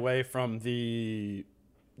to stay away from the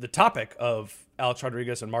topic of Alex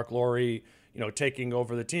Rodriguez and Mark Lowry, taking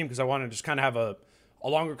over the team, because I want to just kind of have a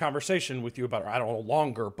longer conversation with you about, or I don't know,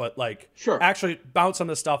 longer, but actually bounce some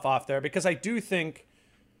of the stuff off there, because I do think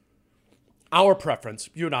our preference,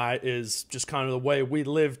 you and I, is just kind of the way we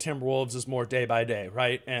live Timberwolves is more day by day,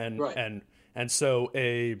 right? And so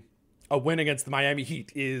a win against the Miami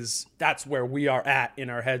Heat that's where we are at in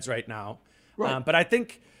our heads right now. Right. But I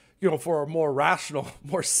think, for a more rational,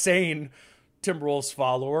 more sane Timberwolves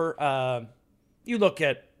follower, you look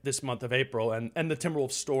at this month of April, and the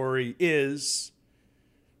Timberwolves story is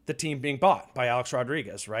the team being bought by Alex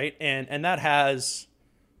Rodriguez, right? And that has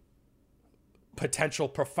potential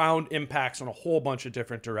profound impacts on a whole bunch of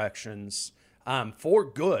different directions, for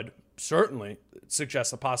good. Certainly it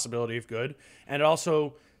suggests a possibility of good, and it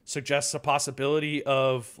also suggests a possibility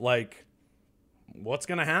of what's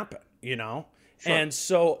going to happen, Sure. And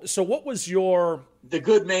so what was the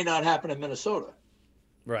good may not happen in Minnesota.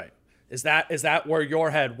 Right. Is that where your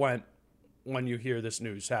head went when you hear this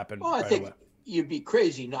news happen? Well, I think you'd be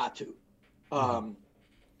crazy not to,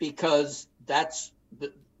 because that's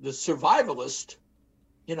the survivalist.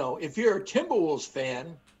 You know, if you're a Timberwolves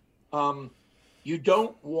fan, you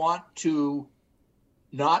don't want to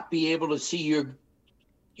not be able to see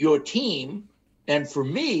your team. And for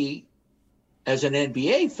me, as an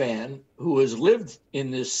NBA fan who has lived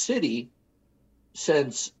in this city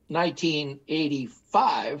since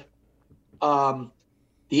 1985,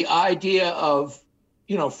 the idea of,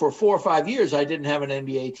 you know, for 4 or 5 years, I didn't have an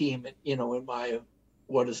NBA team, you know, in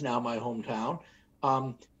what is now my hometown.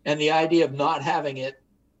 And the idea of not having it,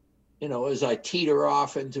 you know, as I teeter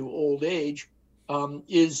off into old age,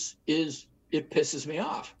 it pisses me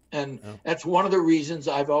off. And that's one of the reasons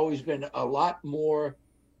I've always been a lot more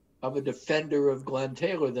of a defender of Glenn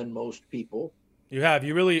Taylor than most people. You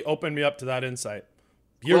really opened me up to that insight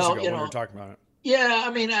years ago when we were talking about it. Yeah,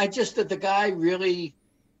 I mean, that the guy really,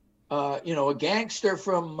 you know, a gangster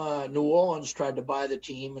from New Orleans tried to buy the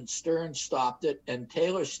team, and Stern stopped it, and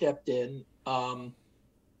Taylor stepped in,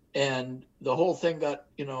 and the whole thing got,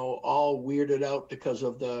 you know, all weirded out because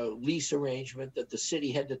of the lease arrangement that the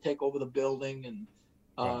city had to take over the building, and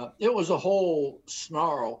it was a whole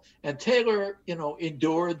snarl. And Taylor, you know,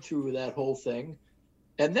 endured through that whole thing.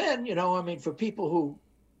 And then, you know, I mean, for people who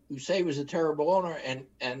say he was a terrible owner,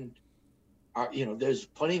 and you know, there's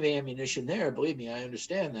plenty of ammunition there. Believe me, I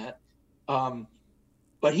understand that.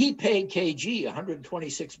 But he paid KG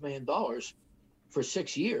 $126 million for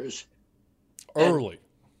 6 years. Early.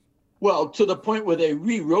 Well, to the point where they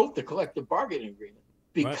rewrote the collective bargaining agreement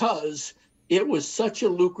because it was such a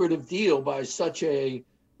lucrative deal by such a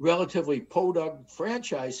relatively podunk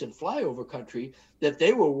franchise in flyover country that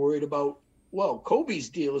they were worried about, well, Kobe's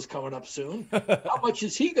deal is coming up soon. How much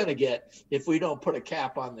is he going to get if we don't put a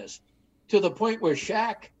cap on this? To the point where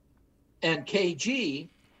Shaq and KG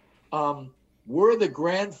were the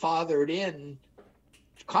grandfathered in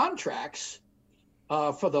contracts.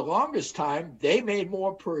 For the longest time, they made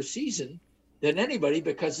more per season than anybody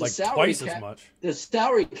because the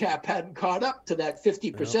salary cap hadn't caught up to that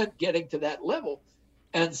 50% getting to that level.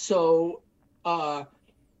 And so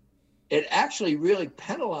it actually really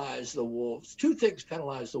penalized the Wolves. Two things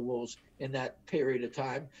penalized the Wolves in that period of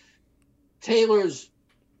time. Taylor's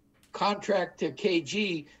contract to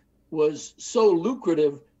KG was so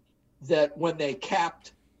lucrative that when they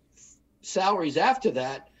capped salaries after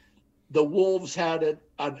that, the Wolves had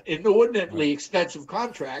an inordinately expensive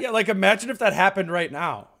contract. Yeah, like imagine if that happened right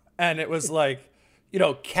now and it was like, you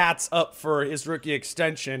know, Cat's up for his rookie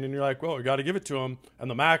extension and you're like, well, we got to give it to him.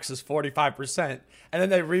 And the max is 45%. And then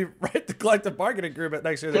they rewrite the collective bargaining agreement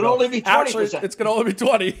next year. It can only be 20%. Actually, it's going to only be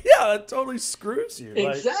 20. Yeah, that totally screws you.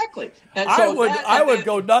 Exactly. Like, and so I would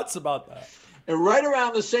go nuts about that. And right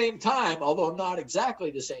around the same time, although not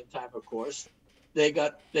exactly the same time, of course, they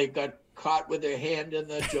got caught with their hand in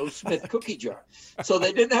the Joe Smith cookie jar. So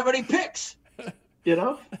they didn't have any picks, you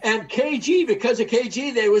know? And KG, because of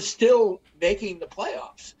KG, they were still making the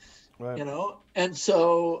playoffs, you know? And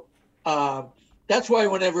so that's why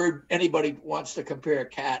whenever anybody wants to compare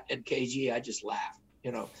Cat and KG, I just laugh,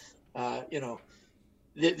 you know?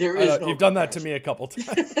 There is no you've done that to me a couple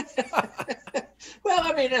times. Well,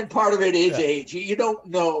 I mean, and part of it is age. You don't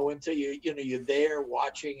know until you're there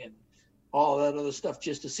watching and all that other stuff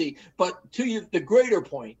just to see. But to you, the greater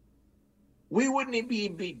point, we wouldn't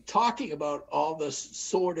even be talking about all this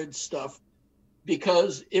sordid stuff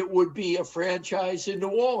because it would be a franchise in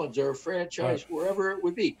New Orleans or a franchise wherever it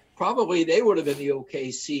would be. Probably they would have been the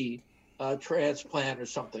OKC transplant or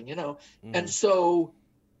something, you know. And so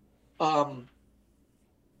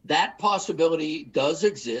that possibility does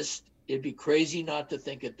exist. It'd be crazy not to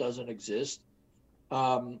think it doesn't exist.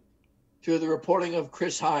 Through the reporting of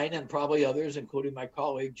Chris Hine and probably others, including my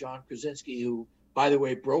colleague John Krasinski, who, by the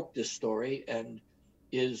way, broke this story and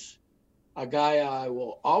is a guy I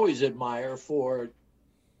will always admire for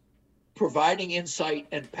providing insight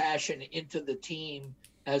and passion into the team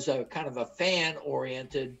as a kind of a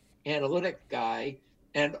fan-oriented analytic guy,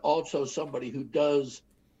 and also somebody who does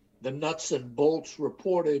the nuts and bolts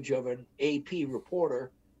reportage of an AP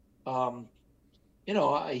reporter. You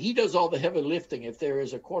know, he does all the heavy lifting. If there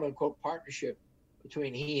is a quote unquote partnership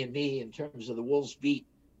between he and me in terms of the Wolves beat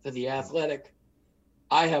for the Athletic,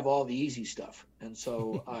 I have all the easy stuff. And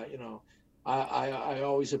so, you know, I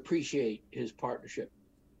always appreciate his partnership.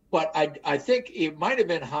 But I think it might have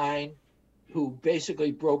been Hine who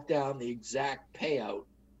basically broke down the exact payout.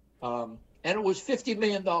 And it was $50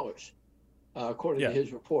 million, according to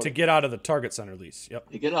his report. To get out of the Target Center lease.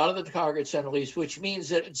 Yep. To get out of the Target Center lease, which means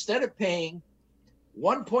that instead of paying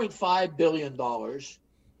 $1.5 billion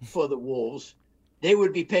for the Wolves, they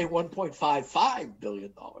would be paying $1.55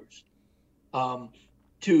 billion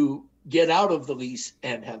to get out of the lease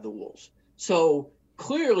and have the Wolves. So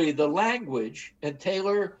clearly the language, and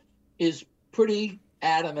Taylor is pretty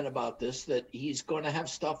adamant about this, that he's going to have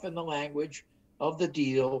stuff in the language of the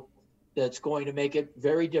deal that's going to make it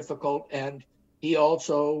very difficult. And he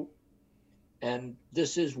also, and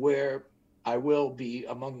this is where I will be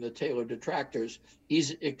among the Taylor detractors,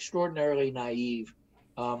 he's extraordinarily naive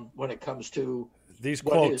when it comes to these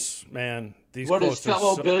quotes, man. These what quotes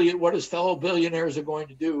his fellow billionaires are going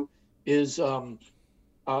to do is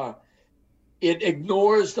it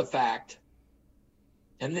ignores the fact,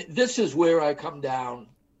 and this is where I come down.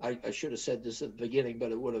 I should have said this at the beginning,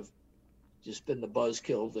 but it would have just been the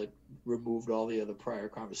buzzkill that removed all the other prior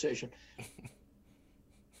conversation.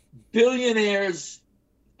 Billionaires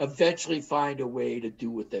eventually find a way to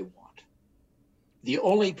do what they want. The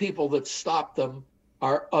only people that stop them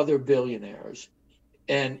are other billionaires.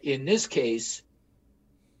 And in this case,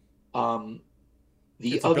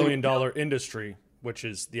 it's a billion-dollar industry, which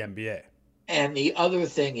is the NBA. And the other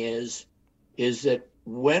thing is that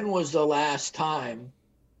when was the last time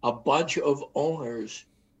a bunch of owners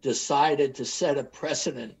decided to set a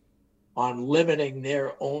precedent on limiting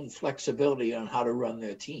their own flexibility on how to run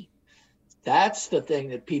their team? That's the thing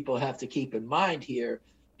that people have to keep in mind here,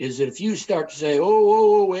 is that if you start to say,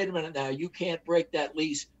 oh, wait a minute now, you can't break that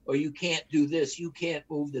lease, or you can't do this, you can't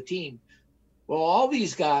move the team. Well, all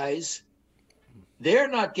these guys, they're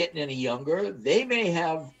not getting any younger. They may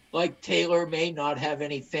have, like Taylor, may not have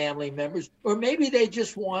any family members, or maybe they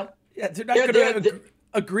just want. Yeah, they're not going to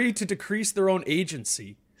agree to decrease their own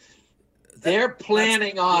agency. They're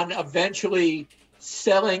planning on eventually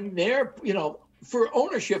selling their, for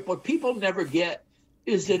ownership. What people never get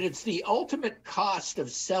is that it's the ultimate cost of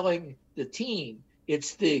selling the team.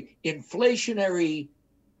 It's the inflationary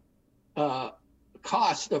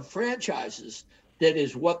cost of franchises that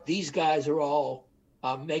is what these guys are all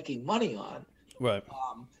making money on. Right.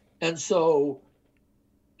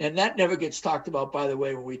 And that never gets talked about, by the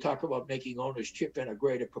way, when we talk about making owners chip in a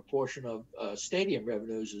greater proportion of stadium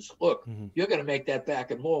revenues, is, look, you're going to make that back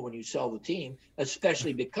and more when you sell the team,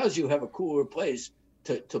 especially because you have a cooler place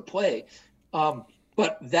to play.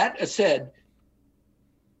 But that said,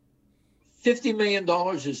 $50 million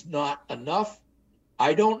is not enough.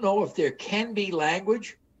 I don't know if there can be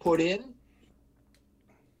language put in.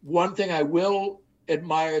 One thing I will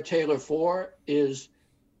admire Taylor for is,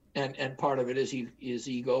 and part of it is his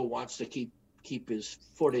ego wants to keep his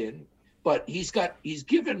foot in, but he's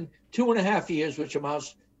given 2.5 years, which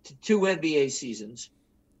amounts to 2 NBA seasons,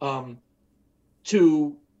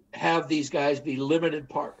 to have these guys be limited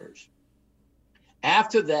partners.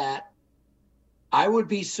 After that, I would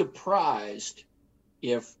be surprised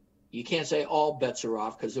if, you can't say all bets are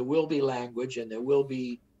off, because there will be language and there will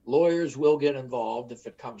be lawyers will get involved if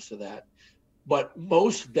it comes to that. But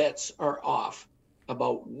most bets are off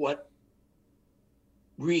about what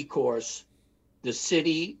recourse the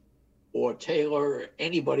city or Taylor or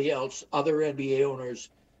anybody else, other NBA owners,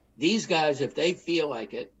 these guys, if they feel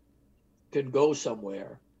like it, can go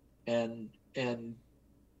somewhere. And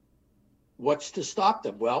what's to stop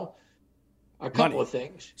them? Well, a couple of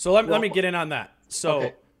things. So let me get in on that.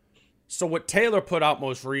 Okay. So what Taylor put out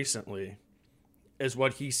most recently is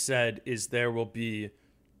what he said is there will be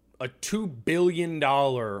a $2 billion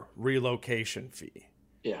relocation fee.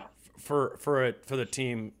 Yeah. For the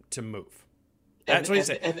team to move. That's what he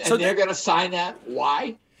said. And they're going to sign that.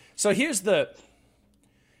 Why? So here's the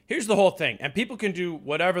whole thing, and people can do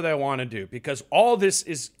whatever they want to do, because all this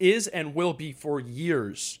is and will be for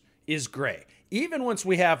years is gray. Even once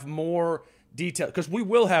we have more detail, because we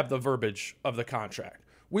will have the verbiage of the contract.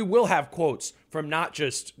 We will have quotes from not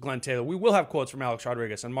just Glenn Taylor. We will have quotes from Alex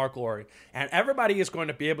Rodriguez and Mark Lowry, and everybody is going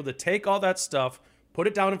to be able to take all that stuff, put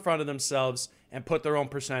it down in front of themselves, and put their own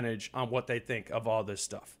percentage on what they think of all this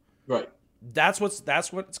stuff. Right. That's what's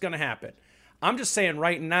going to happen. I'm just saying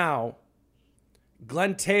right now,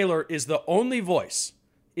 Glenn Taylor is the only voice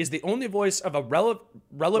of a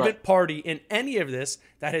relevant party in any of this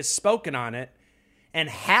that has spoken on it. And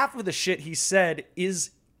half of the shit he said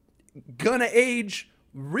is going to age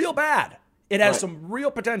real bad. It has some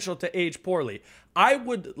real potential to age poorly. I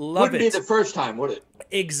would love it. Wouldn't be the first time, would it?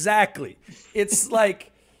 Exactly. It's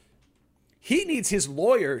like he needs his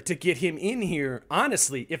lawyer to get him in here.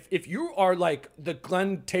 Honestly, if you are like the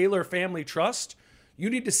Glenn Taylor family trust, you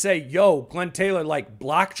need to say, yo, Glenn Taylor, like,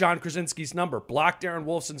 block John Krasinski's number, block Darren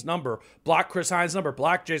Wolfson's number, block Chris Hines' number,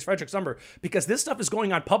 block Jace Frederick's number, because this stuff is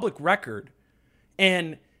going on public record.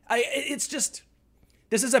 And it's just,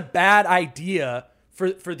 this is a bad idea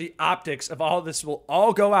for the optics of all this will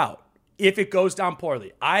all go out if it goes down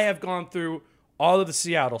poorly. I have gone through all of the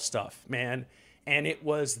Seattle stuff, man, and it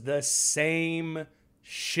was the same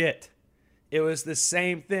shit. It was the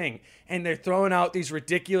same thing. And they're throwing out these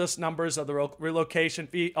ridiculous numbers of the relocation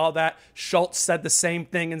fee, all that. Schultz said the same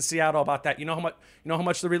thing in Seattle about that. You know how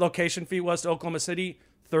much the relocation fee was to Oklahoma City?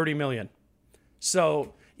 $30 million.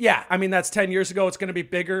 So, yeah, I mean, that's 10 years ago. It's going to be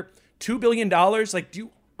bigger. $2 billion? Like, do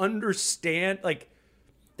you understand? Like,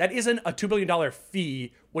 that isn't a $2 billion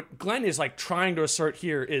fee. What Glenn is, like, trying to assert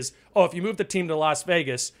here is, oh, if you move the team to Las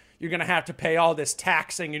Vegas, you're going to have to pay all this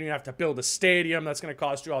taxing and you're going to have to build a stadium that's going to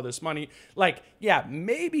cost you all this money. Like, yeah,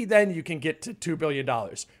 maybe then you can get to $2 billion.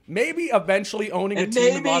 Maybe eventually owning a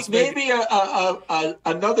team in Las Vegas. Maybe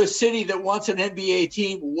another city that wants an NBA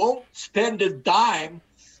team won't spend a dime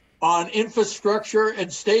on infrastructure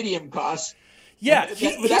and stadium costs. Yeah,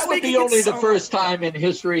 that would be only the first time in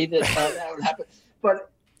history that that would happen.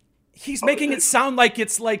 But he's making it sound like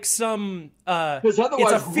it's like some because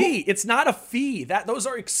otherwise it's a fee. It's not a fee. Those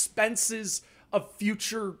are expenses of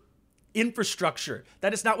future infrastructure.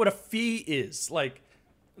 That is not what a fee is. Like,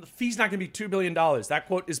 the fee's not going to be $2 billion. That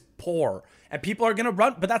quote is poor, and people are going to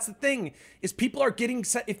run. But that's the thing, is people are getting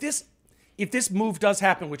set. If this move does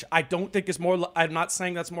happen, which I don't think is I'm not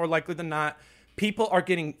saying that's more likely than not. People are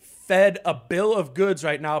getting fed a bill of goods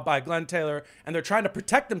right now by Glenn Taylor, and they're trying to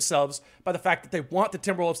protect themselves by the fact that they want the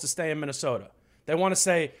Timberwolves to stay in Minnesota. They want to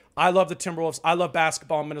say, I love the Timberwolves. I love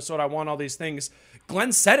basketball in Minnesota. I want all these things.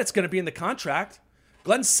 Glenn said it's going to be in the contract.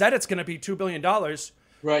 Glenn said it's going to be $2 billion.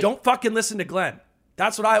 Right. Don't fucking listen to Glenn.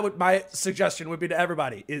 That's what my suggestion would be to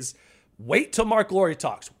everybody is wait till Mark Lowry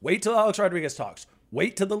talks. Wait till Alex Rodriguez talks.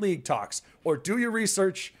 Wait till the league talks. Or do your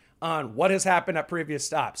research on what has happened at previous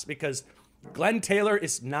stops, because Glenn Taylor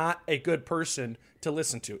is not a good person to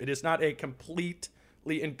listen to. It is not a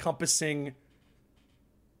completely encompassing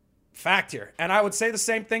fact here. And I would say the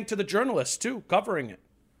same thing to the journalists, too, covering it.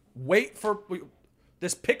 Wait for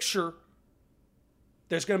this picture.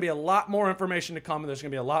 There's going to be a lot more information to come, and there's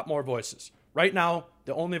going to be a lot more voices. Right now,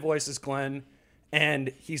 the only voice is Glenn,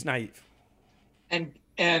 and he's naive.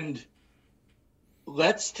 And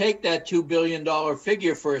let's take that $2 billion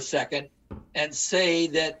figure for a second and say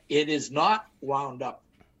that it is not wound up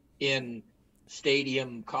in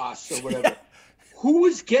stadium costs or whatever. Yeah. Who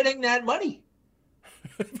is getting that money?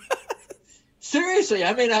 Seriously,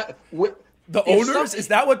 I mean, the owners. Is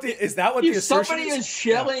that what the assertion is? If somebody is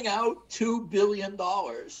shelling out $2 billion,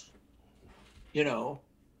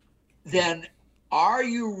 then are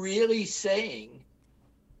you really saying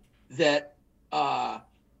that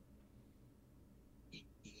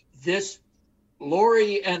this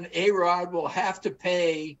Lowry and A-Rod will have to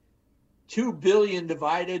pay $2 billion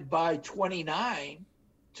divided by 29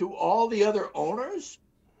 to all the other owners?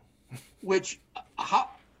 Which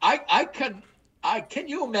can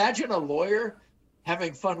you imagine a lawyer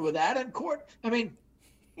having fun with that in court? I mean,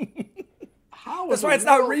 how? That's why it's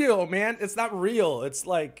not real, man. It's not real. It's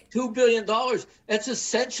like $2 billion. That's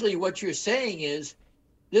essentially what you're saying is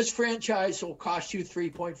this franchise will cost you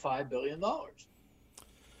 $3.5 billion.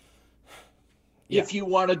 Yeah. If you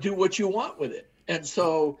want to do what you want with it. And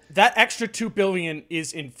so that extra $2 billion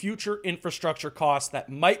is in future infrastructure costs that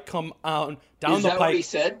might come down the pipe. Is that what he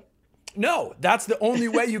said? No, that's the only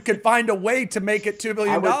way you can find a way to make it $2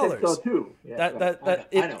 billion. I would think so too. Yeah,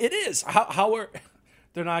 it is. How are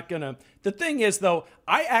they're not gonna? The thing is, though,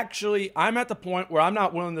 I'm at the point where I'm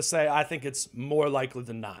not willing to say I think it's more likely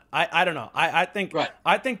than not. I don't know. I think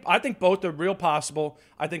both are real possible.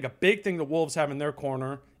 I think a big thing the Wolves have in their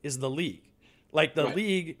corner is the league. Like the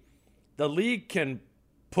league can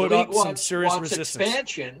put up some serious resistance.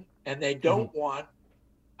 Expansion, and they don't want.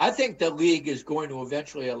 I think the league is going to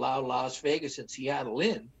eventually allow Las Vegas and Seattle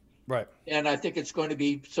in, right? And I think it's going to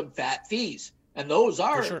be some fat fees, and those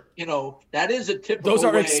are, that is a typical. Those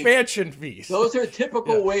are expansion fees. Those are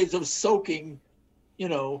typical ways of soaking,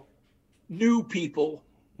 new people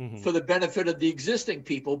for the benefit of the existing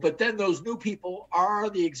people. But then those new people are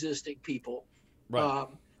the existing people, right?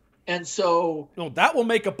 And so that will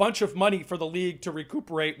make a bunch of money for the league to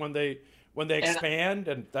recuperate when they expand,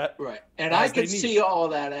 and that right. And I can see all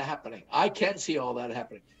of that happening. I can see all that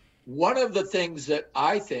happening. One of the things that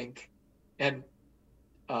I think, and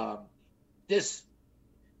this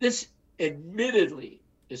admittedly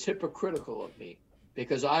is hypocritical of me,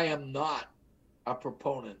 because I am not a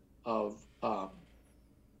proponent of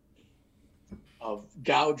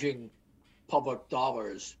gouging public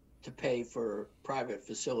dollars to pay for private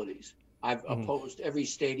facilities. I've opposed every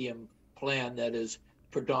stadium plan that is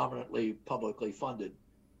predominantly publicly funded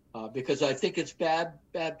because I think it's bad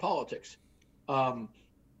politics.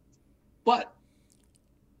 But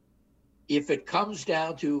if it comes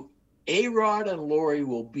down to A-Rod and Lowry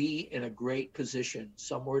will be in a great position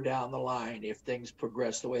somewhere down the line if things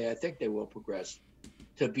progress the way I think they will progress,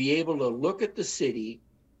 to be able to look at the city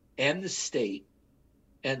and the state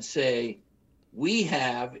and say,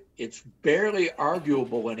 it's barely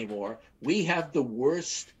arguable anymore, we have the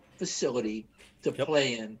worst facility to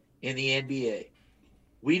play in the NBA.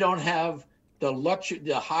 We don't have the luxury,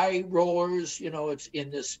 the high rollers, it's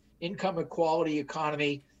in this income equality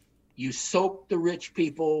economy. You soak the rich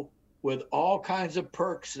people with all kinds of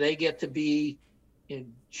perks. They get to be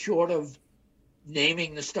short of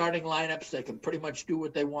naming the starting lineups. They can pretty much do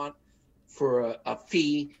what they want for a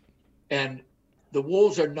fee. And the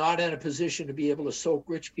Wolves are not in a position to be able to soak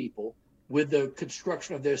rich people with the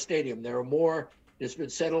construction of their stadium. It's been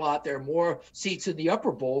said a lot, there are more seats in the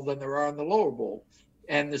upper bowl than there are in the lower bowl.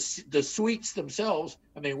 And the suites themselves,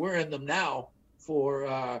 I mean, we're in them now for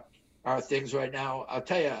our things right now. I'll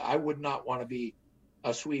tell you, I would not want to be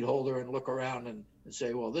a suite holder and look around and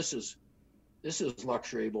say, well, this is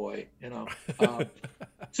luxury, boy,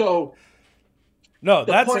 So no,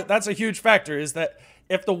 that's a huge factor, is that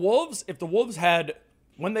if the Wolves had,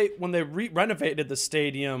 when they renovated the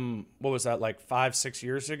stadium, what was that, like 5-6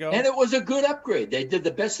 years ago? And it was a good upgrade. They did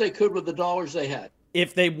the best they could with the dollars they had.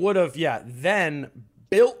 If they would have, then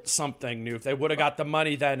built something new, if they would have got the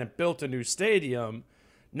money then and built a new stadium,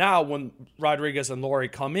 now when Rodriguez and Laurie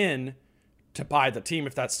come in to buy the team,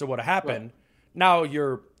 if that still would have happened, now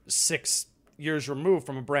you're 6 years removed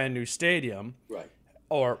from a brand new stadium, right?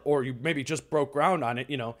 Or you maybe just broke ground on it.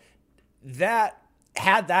 That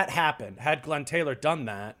had that happened, had Glenn Taylor done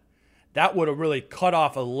that, that would have really cut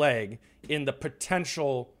off a leg in the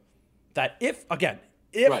potential that if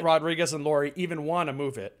Rodriguez and Laurie even want to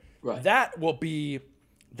move it, that will be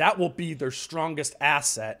their strongest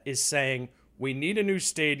asset, is saying, we need a new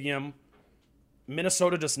stadium.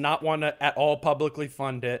 Minnesota does not want to at all publicly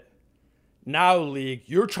fund it. Now, league,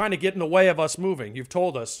 you're trying to get in the way of us moving. You've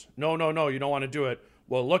told us, no, you don't want to do it.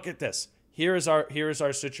 Well, look at this. Here is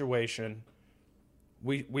our situation.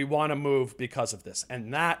 We want to move because of this.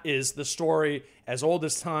 And that is the story as old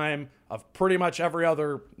as time of pretty much every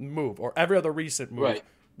other move, or every other recent move. Right.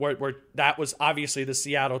 Where that was obviously the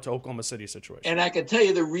Seattle to Oklahoma City situation. And I can tell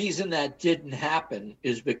you the reason that didn't happen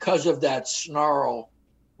is because of that snarl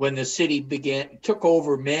when the city took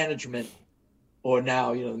over management, or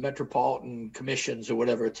now, the metropolitan commissions or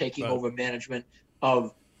whatever, taking over management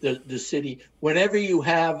of the city. Whenever you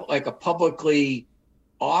have like a publicly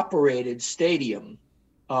operated stadium,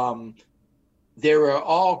 there are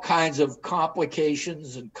all kinds of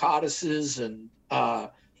complications and codices and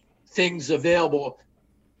things available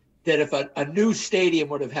that if a new stadium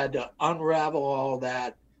would have had to unravel all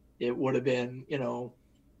that, it would have been, it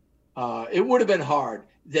would have been hard.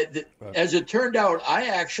 As it turned out,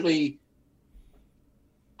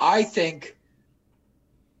 I think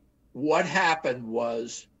what happened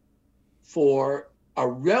was, for a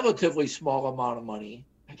relatively small amount of money,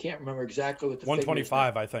 I can't remember exactly what the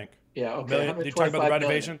 125, I think. Yeah, okay. Did you talk about the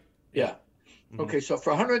renovation? Yeah. Mm-hmm. Okay, so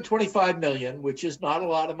for $125 million, which is not a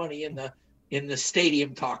lot of money in the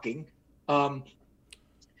stadium talking, still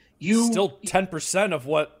 10% of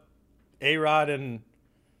what A-Rod and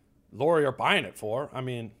Laurie are buying it for. I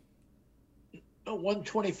mean,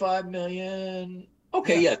 $125 million.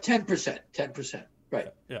 Okay, yeah, 10%,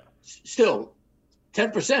 right? Yeah. Still,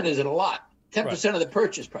 10% isn't a lot. 10% of the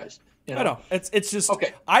purchase price. I know. It's just,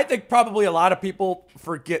 okay. I think probably a lot of people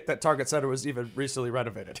forget that Target Center was even recently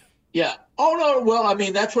renovated. Yeah. Oh, no. Well, I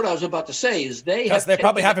mean, that's what I was about to say, is they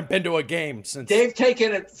probably haven't been to a game since. They've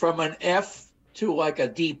taken it from an F to like a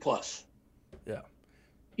D+.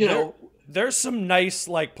 Yeah. There's some nice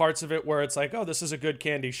parts of it where it's like, oh, this is a good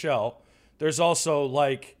candy shell. There's also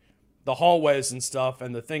the hallways and stuff,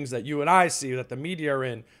 and the things that you and I see, that the media are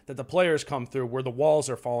in, that the players come through, where the walls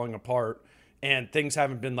are falling apart and things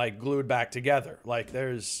haven't been glued back together.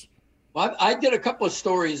 There's. Well, I did a couple of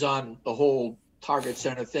stories on the whole Target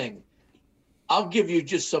Center thing. I'll give you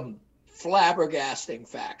just some flabbergasting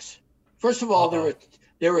facts. First of all,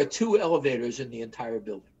 there are 2 elevators in the entire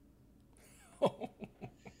building.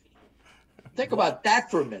 Think about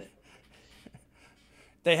that for a minute.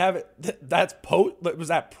 They have it. That's was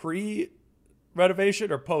that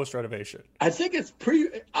pre-renovation or post-renovation? I think it's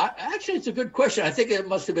actually, it's a good question. I think it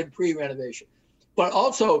must have been pre-renovation. But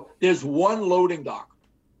also, there's 1 loading dock.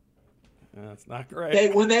 That's not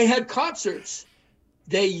great. When they had concerts,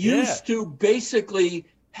 they used to basically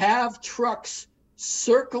have trucks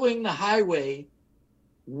circling the highway,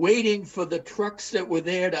 waiting for the trucks that were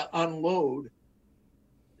there to unload,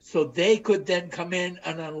 so they could then come in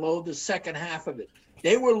and unload the second half of it.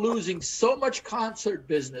 They were losing so much concert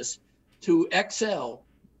business to XL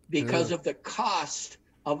because of the cost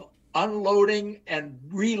of unloading and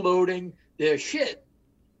reloading their shit.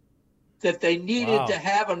 that they needed to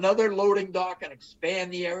have another loading dock and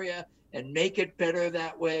expand the area and make it better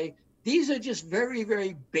that way. These are just very,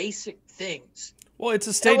 very basic things. Well, it's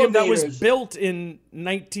a stadium that was built in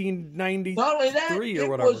 1993 Not only that, or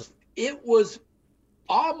whatever. It was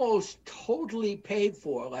almost totally paid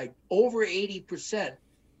for, like over 80%,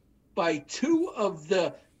 by two of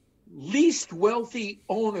the least wealthy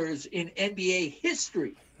owners in NBA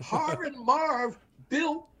history. Harv and Marv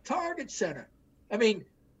built Target Center. I mean,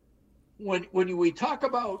 when we talk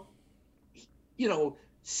about,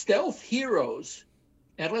 stealth heroes,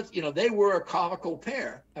 and they were a comical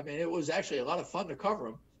pair. I mean, it was actually a lot of fun to cover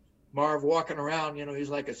them. Marv walking around, he's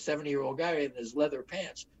like a 70-year-old guy in his leather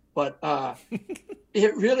pants. But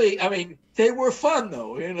it really, I mean, they were fun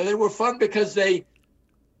though. They were fun because they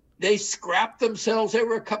scrapped themselves. There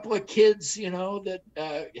were a couple of kids, that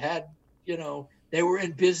had, they were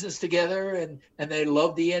in business together and they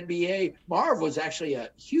loved the NBA. Marv was actually a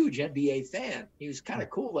huge NBA fan. He was kind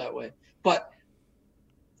of cool that way. But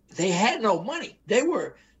they had no money. They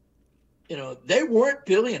were, they weren't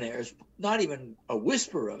billionaires, not even a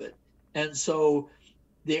whisper of it. And so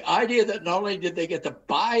the idea that not only did they get to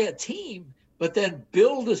buy a team, but then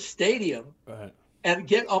build a stadium and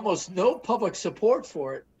get almost no public support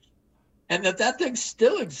for it, and that thing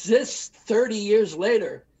still exists 30 years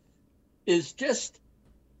later, is just,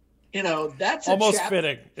 that's almost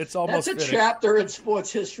fitting. It's almost that's a chapter in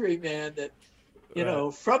sports history, man, that,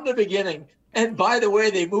 from the beginning. And by the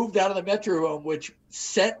way, they moved out of the Metrodome, which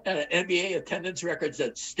set an NBA attendance records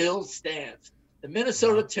that still stands. The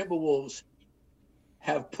Minnesota Timberwolves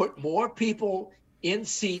have put more people in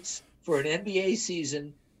seats for an NBA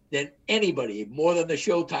season than anybody, more than the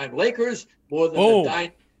Showtime Lakers, more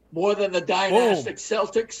than the dynastic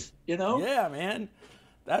Celtics. Yeah, man,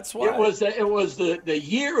 that's why it was the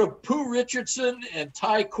year of Pooh Richardson and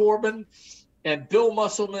Ty Corbin and Bill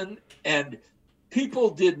Musselman, and people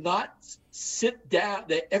did not sit down.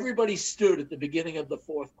 Everybody stood at the beginning of the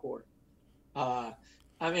fourth quarter. I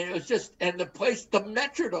mean, it was just, and the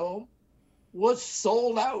Metrodome was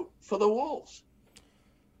sold out for the Wolves.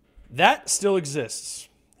 That still exists.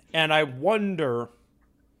 And I wonder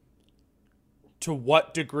to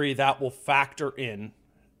what degree that will factor in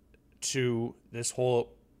to this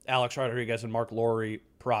whole Alex Rodriguez and Mark Lowry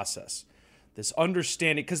process. This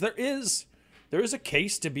understanding, because there is a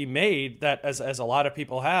case to be made that, as a lot of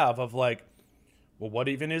people have, of like, well, what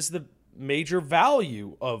even is the major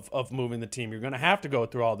value of moving the team? You're going to have to go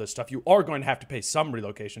through all this stuff. You are going to have to pay some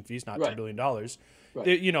relocation fees, not $2 billion.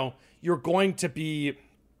 Right. You're going to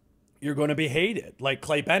be hated. Like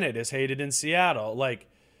Clay Bennett is hated in Seattle. Like,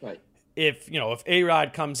 if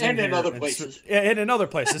A-Rod comes and in in here other places, and in other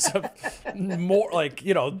places, more like,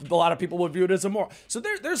 a lot of people would view it as a more. So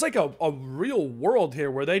there's like a real world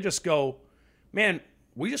here where they just go, man,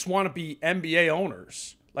 we just want to be NBA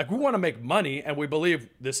owners. Like, we want to make money, and we believe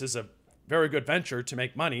this is a very good venture to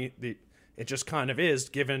make money. It just kind of is,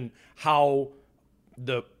 given how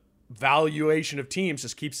the valuation of teams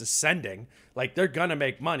just keeps ascending. Like, they're gonna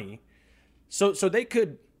make money. So they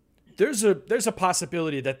could. There's a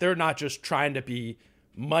possibility that they're not just trying to be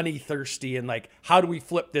money thirsty and like, how do we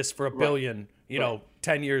flip this for $1 billion,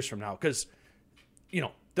 10 years from now? Because,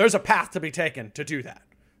 there's a path to be taken to do that.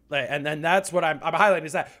 And then that's what I'm highlighting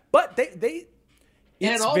is that. But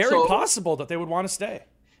it's also very possible that they would want to stay.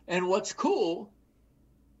 And what's cool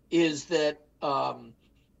is that,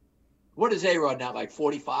 what is A-Rod now, like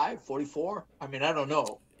 45, 44? I mean, I don't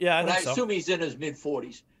know. Yeah, but I assume he's in his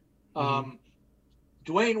mid-40s.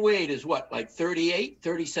 Dwayne Wade is what, like 38,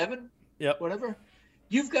 37? Yep. Whatever.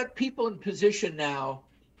 You've got people in position now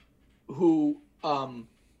who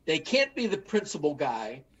they can't be the principal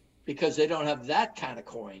guy because they don't have that kind of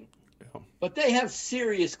coin, but they have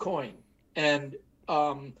serious coin. And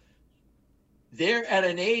they're at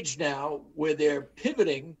an age now where they're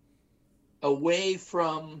pivoting away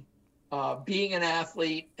from being an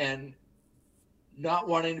athlete and not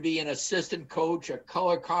wanting to be an assistant coach, a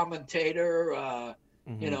color commentator, a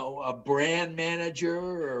brand manager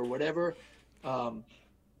or whatever.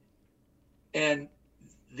 And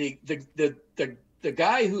the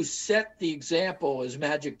guy who set the example is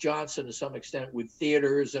Magic Johnson to some extent with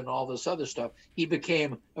theaters and all this other stuff. He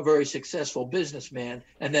became a very successful businessman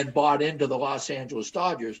and then bought into the Los Angeles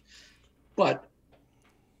Dodgers. But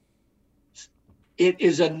it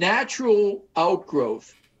is a natural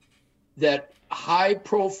outgrowth that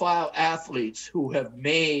high-profile athletes who have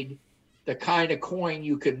made the kind of coin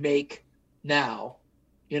you could make now,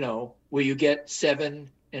 where you get 7,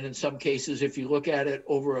 and in some cases, if you look at it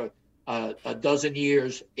over a dozen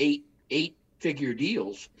years, eight-figure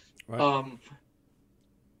deals. Right.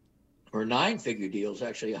 or 9-figure deals,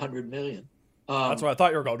 actually, $100 million. That's where I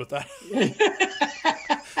thought you were going with that.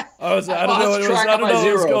 I don't know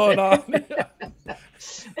what was going on.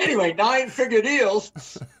 Anyway, 9-figure deals,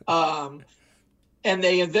 and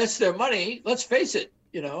they invest their money. Let's face it,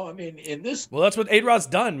 I mean, in this. Well, that's what A-Rod's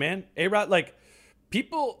done, man. A-Rod, like,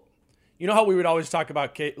 people, you know how we would always talk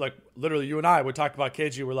about, like, literally you and I would talk about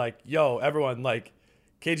KG. We're like, yo, everyone, like,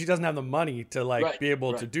 KG doesn't have the money to, like, be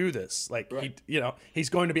able to do this. Like, he's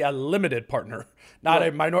going to be a limited partner, not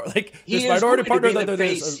a minority. Like, this minority partner that there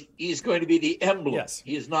is. He's going to be the emblem. Yes.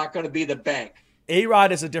 He is not going to be the bank.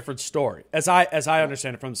 A-Rod is a different story. As I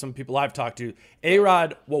understand it from some people I've talked to,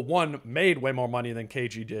 A-Rod, made way more money than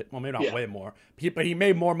KG did. Well, maybe not way more, but he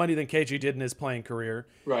made more money than KG did in his playing career.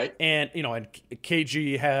 Right. And, and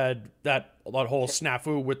KG had that whole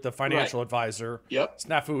snafu with the financial advisor. Yep.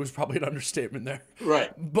 Snafu is probably an understatement there.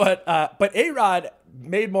 Right. But A-Rod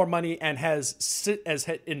made more money and has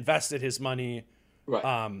invested his money.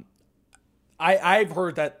 Right. I've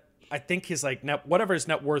heard that. I think his whatever his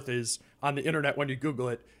net worth is on the internet when you Google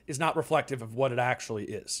it is not reflective of what it actually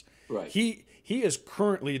is. Right. He is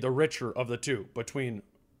currently the richer of the two between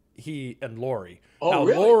he and Lori. Oh, now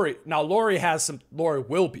really? Lori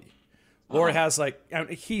will be. Lori has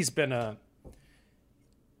he's been in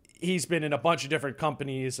a bunch of different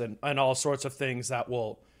companies and all sorts of things that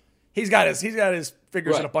he's got his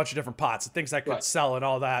fingers in a bunch of different pots and things that could sell and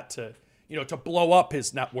all that to blow up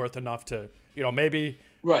his net worth enough to maybe.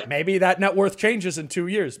 Right. Maybe that net worth changes in 2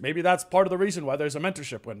 years. Maybe that's part of the reason why there's a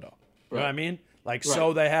mentorship window. You know what I mean?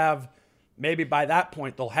 So they have, maybe by that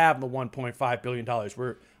point, they'll have the $1.5 billion.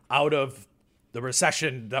 We're out of the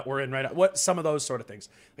recession that we're in right now. Some of those sort of things.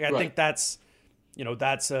 I think that's,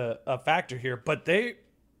 that's a factor here. But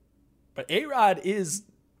A-Rod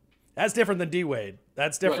that's different than D-Wade.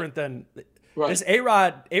 That's different than, this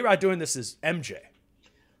A-Rod doing this is MJ.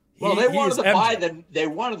 Well, they wanted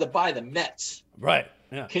to buy the Mets. Right.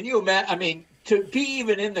 Yeah. Can you imagine? I mean, to be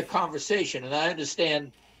even in the conversation, and I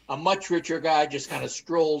understand a much richer guy just kind of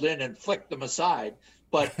strolled in and flicked them aside,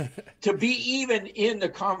 but to be even in the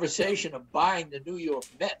conversation of buying the New York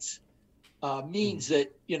Mets means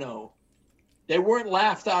that, they weren't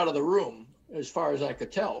laughed out of the room, as far as I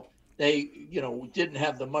could tell. They, didn't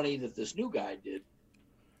have the money that this new guy did.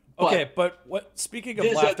 But speaking of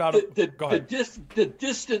laughed out of, go ahead. The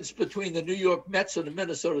distance between the New York Mets and the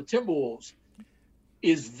Minnesota Timberwolves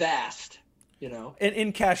is vast,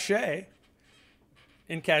 in cachet,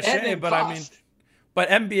 and but cost.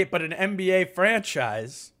 I mean, but an NBA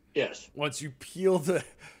franchise. Yes. Once you peel the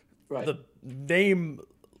name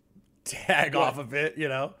tag off of it,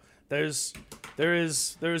 there is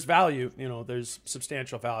value. There's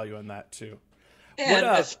substantial value in that too. And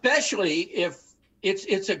especially if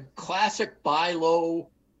it's a classic buy low.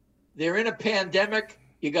 They're in a pandemic.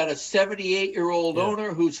 You got a 78-year-old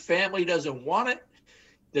owner whose family doesn't want it.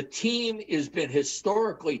 The team has been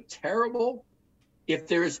historically terrible. If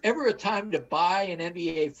there is ever a time to buy an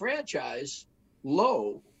NBA franchise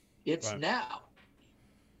low, it's now.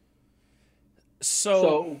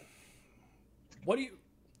 So what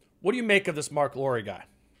do you make of this Mark Lori guy?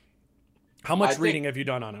 How much reading have you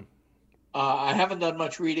done on him? I haven't done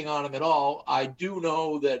much reading on him at all. I do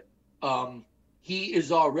know that he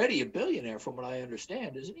is already a billionaire, from what I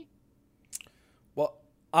understand, isn't he? Well,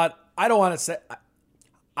 I don't want to say.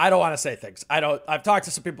 I don't want to say things. I've talked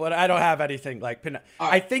to some people, and I don't have anything like.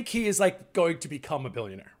 I think he is going to become a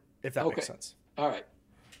billionaire, if that makes sense. All right.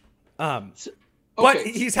 But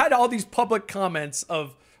he's had all these public comments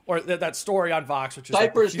or that story on Vox, which is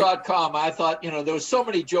diapers.com. I thought there was so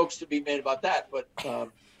many jokes to be made about that, but.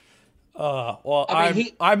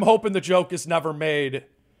 I'm hoping the joke is never made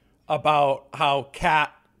about how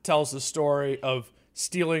Kat tells the story of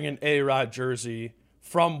stealing an A-Rod jersey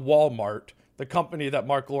from Walmart, the company that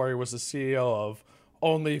Mark Lori was the CEO of,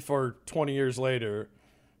 only for 20 years later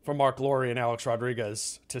for Mark Lori and Alex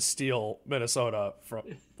Rodriguez to steal Minnesota from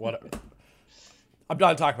whatever. I'm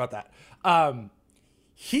done talking about that.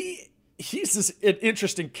 He's an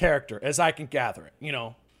interesting character, as I can gather it.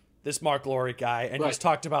 This Mark Lori guy, and he's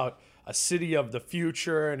talked about a city of the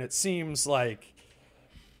future, and it seems like,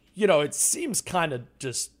 kind of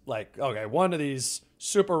just like, okay, one of these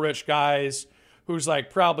super rich guys who's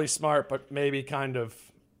probably smart, but maybe kind of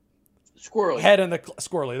squirrely.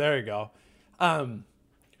 Squirrely. There you go.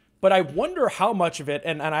 But I wonder how much of it,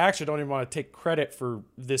 and I actually don't even want to take credit for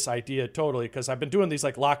this idea totally, because I've been doing these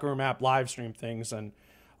locker room app live stream things, and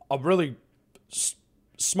a really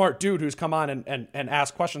smart dude who's come on and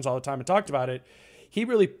asked questions all the time and talked about it. He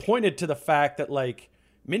really pointed to the fact that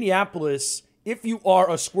Minneapolis, if you are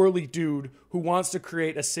a squirrely dude who wants to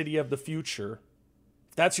create a city of the future,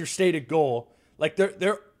 that's your stated goal, like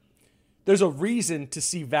there's a reason to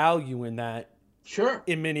see value in that. Sure.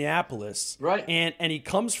 In Minneapolis. Right. And he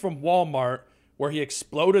comes from Walmart, where he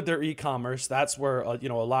exploded their e-commerce. That's where, a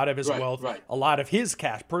lot of his wealth, a lot of his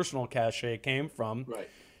personal cachet came from. Right.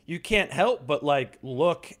 You can't help but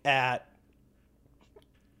look at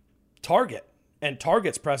Target and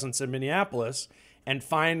Target's presence in Minneapolis and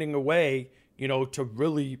finding a way, to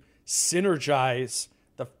really synergize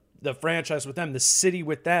the franchise with them, the city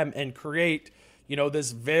with them, and create,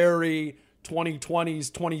 this very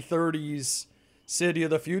 2020s, 2030s city of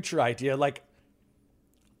the future idea. Like,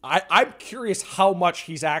 I'm curious how much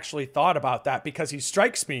he's actually thought about that, because he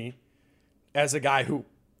strikes me as a guy who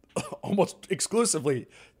almost exclusively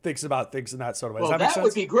thinks about things in that sort of way. Well, Does that make sense?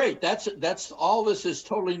 would be great. That's all. This is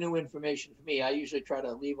totally new information for me. I usually try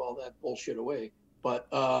to leave all that bullshit away. But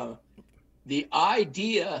the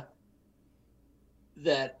idea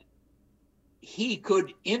that he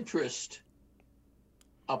could interest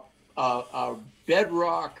a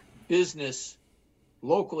bedrock business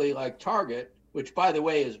locally like Target, which, by the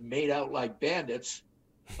way, is made out like bandits,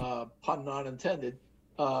 pun not intended,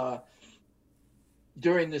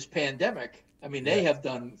 during this pandemic. I mean, they have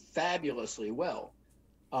done fabulously well.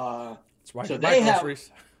 That's why so they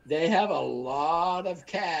have a lot of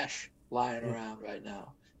cash lying around right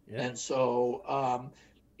now. Yeah. And so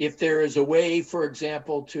if there is a way, for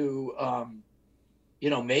example, to,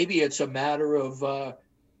 maybe it's a matter of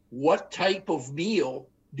what type of meal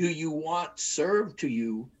do you want served to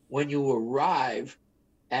you when you arrive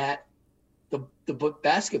at the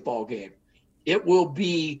basketball game? It will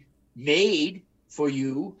be made for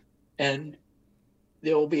you, and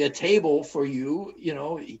there will be a table for you.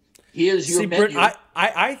 Here's your menu. Britt,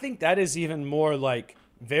 I think that is even more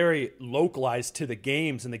very localized to the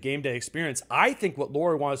games and the game day experience. I think what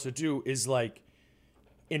Lori wants to do is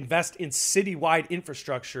invest in citywide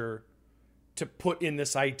infrastructure to put in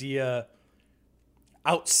this idea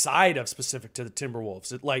outside of specific to the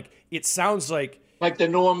Timberwolves. It sounds like the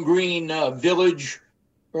Norm Green Village,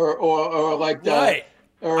 or like the right.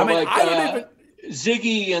 or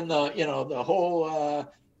Ziggy and the whole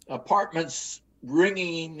apartments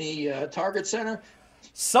ringing the Target Center.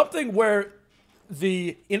 Something where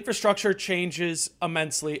the infrastructure changes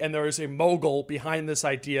immensely, and there is a mogul behind this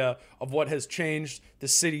idea of what has changed the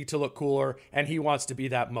city to look cooler, and he wants to be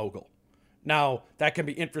that mogul. Now, that can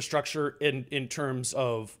be infrastructure in terms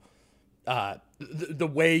of the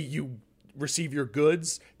way you receive your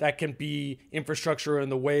goods. That can be infrastructure in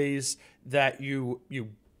the ways that you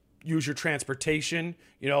use your transportation.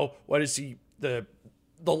 What is the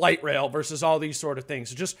light rail versus all these sort of things.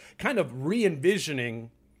 So just kind of re-envisioning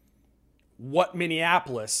what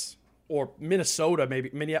Minneapolis or Minnesota, maybe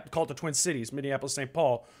call it the Twin Cities, Minneapolis, St.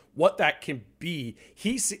 Paul, what that can be.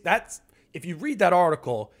 If you read that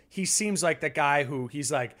article, he seems like the guy who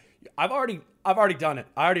he's like, I've already done it.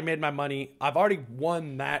 I already made my money. I've already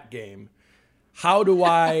won that game. How do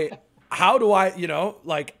I,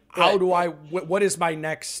 what is my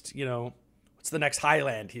next, what's the next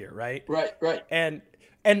Highland here? Right. Right.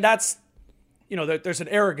 And that's, there's an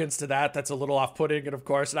arrogance to that. That's a little off-putting. And of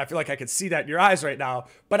course, and I feel like I can see that in your eyes right now,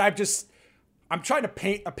 but I'm trying to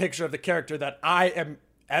paint a picture of the character that I am,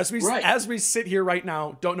 as we sit here right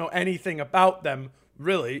now, don't know anything about them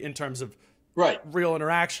really in terms of real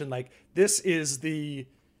interaction. Like, this is the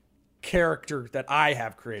character that I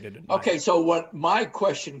have created. Okay, so what my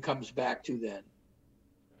question comes back to then,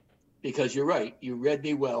 because you're right, you read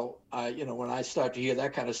me well. When I start to hear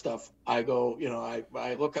that kind of stuff, I go,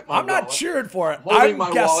 I look at my I'm not cheering for it. I'm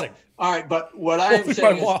guessing. Wallet. All right, but what I'm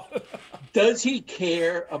saying is, does he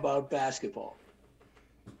care about basketball?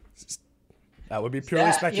 That would be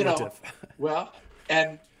purely speculative. Well,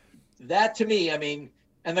 and that to me,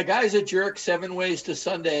 and the guy's a jerk 7 ways to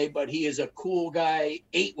Sunday, but he is a cool guy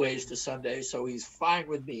 8 ways to Sunday, so he's fine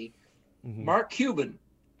with me. Mm-hmm. Mark Cuban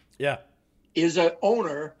is an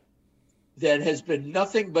owner that has been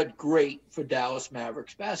nothing but great for Dallas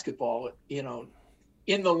Mavericks basketball, in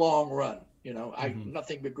the long run.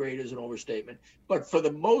 Nothing but great is an overstatement. But for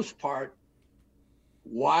the most part,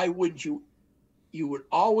 why would you would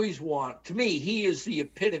always want, to me, he is the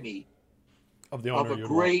epitome of a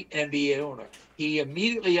great NBA owner. He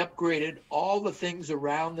immediately upgraded all the things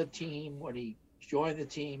around the team when he joined the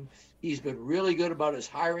team. He's been really good about his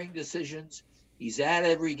hiring decisions. He's at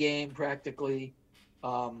every game practically.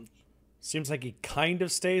 Seems like he kind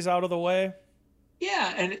of stays out of the way.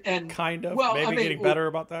 Yeah, and kind of. Well, maybe getting better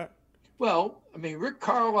about that. Well, Rick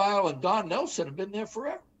Carlisle and Don Nelson have been there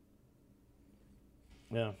forever.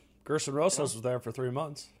 Yeah. Gerson Rosas was there for 3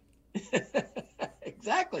 months.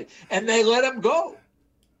 Exactly. And they let him go.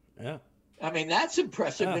 Yeah. I mean, that's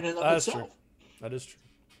impressive in and of itself. True. That is true.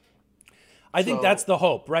 I think that's the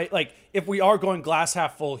hope, right? Like, if we are going glass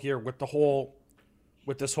half full here with this whole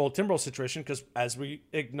Timberwolves situation, because as we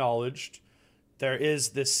acknowledged, there is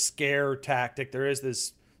this scare tactic. There is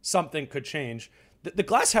this something could change. The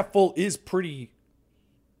glass half full is pretty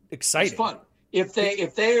exciting. It's fun. If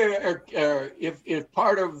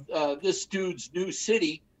part of this dude's new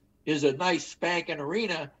city is a nice spanking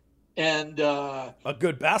arena and a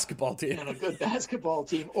good basketball team,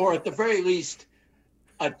 or at the very least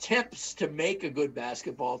attempts to make a good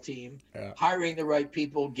basketball team, hiring the right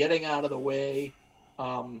people, getting out of the way,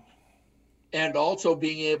 and also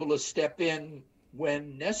being able to step in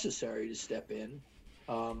when necessary to step in.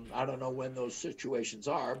 I don't know when those situations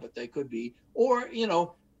are, but they could be. Or,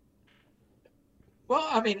 well,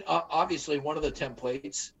 I mean, obviously one of the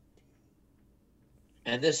templates,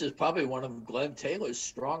 and this is probably one of Glenn Taylor's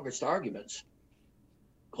strongest arguments.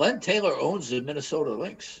 Glenn Taylor owns the Minnesota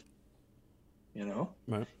Lynx.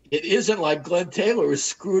 Right. It isn't like Glenn Taylor has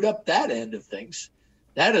screwed up that end of things.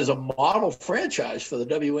 That is a model franchise for the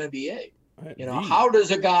WNBA. Right. How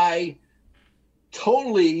does a guy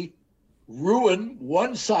totally ruin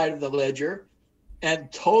one side of the ledger and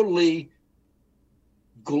totally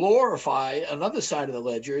glorify another side of the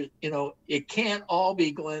ledger? It can't all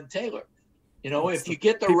be Glenn Taylor. If you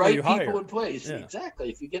get the right people in place, exactly.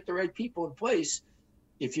 If you get the right people in place,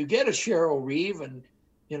 if you get a Cheryl Reeve and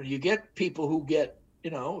you get people who get,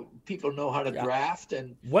 people know how to draft.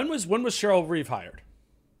 And when was Cheryl Reeve hired?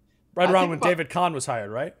 Right around when David Kahn was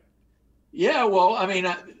hired, right? Yeah, well, I mean,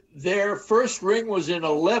 their first ring was in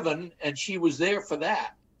 2011, and she was there for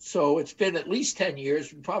that. So it's been at least 10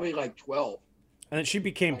 years, probably like 12. And then she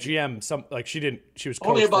became GM. She was coach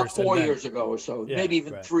only about first 4 years ago or so, maybe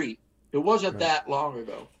even 3. It wasn't that long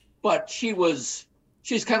ago, but she's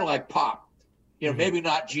kind of like Pop, maybe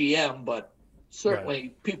not GM, but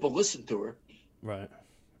certainly people listen to her. Right.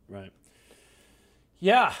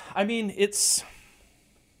 Yeah, I mean, it's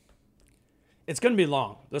going to be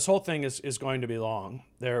long. This whole thing is going to be long.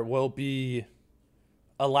 There will be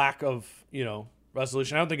a lack of,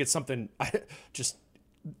 resolution. I don't think it's something just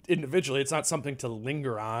individually, it's not something to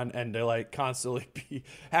linger on and to like constantly be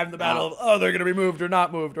having the battle of, they're going to be moved or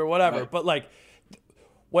not moved or whatever. Right. But like,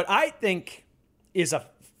 what I think is a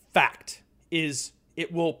fact is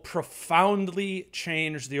it will profoundly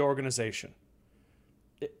change the organization.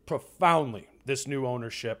 Profoundly, this new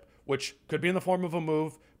ownership, which could be in the form of a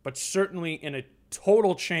move, but certainly in a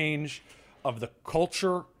total change of the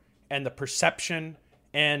culture and the perception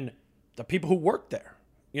and the people who work there.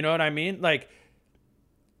 You know what I mean? Like,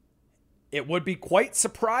 it would be quite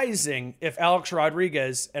surprising if Alex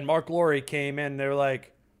Rodriguez and Mark Lowry came in. They're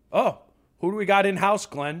like, oh, who do we got in-house,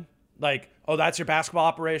 Glenn? Like, oh, that's your basketball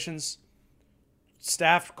operations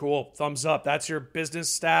staff? Cool. Thumbs up. That's your business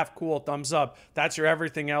staff? Cool. Thumbs up. That's your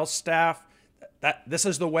everything else staff? This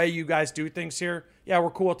is the way you guys do things here? Yeah,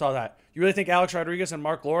 we're cool with all that. You really think Alex Rodriguez and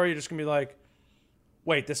Mark Lowry are just going to be like,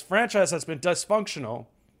 wait, this franchise has been dysfunctional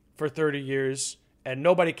for 30 years and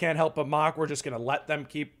nobody can help but mock. We're just going to let them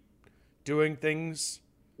keep doing things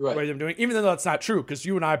the way they're doing, even though that's not true, because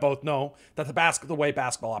you and I both know that the way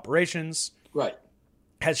basketball operations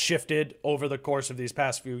has shifted over the course of these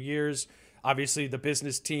past few years. Obviously, the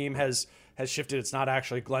business team has shifted. It's not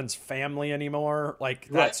actually Glenn's family anymore, like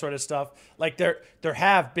that sort of stuff. Like there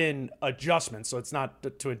have been adjustments, so it's not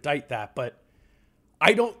to indict that. But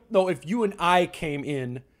I don't know if you and I came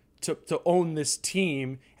in to own this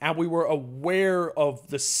team and we were aware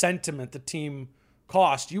of the sentiment the team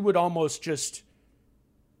cost, you would almost just,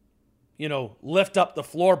 lift up the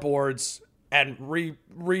floorboards and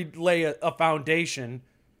relay a foundation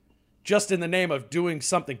just in the name of doing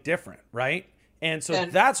something different, right? And so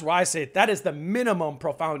that's why I say that is the minimum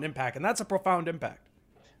profound impact, and that's a profound impact.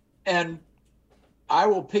 And I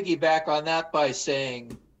will piggyback on that by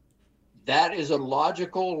saying that is a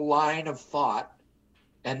logical line of thought,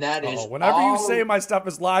 and that is whenever you say my stuff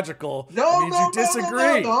is logical, it means you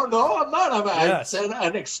disagree. No, I'm not. I said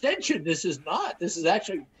an extension. This is not. This is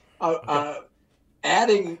actually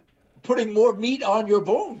putting more meat on your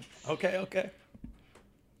bone. Okay.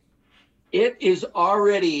 It is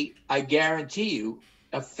already, I guarantee you,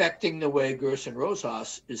 affecting the way Gerson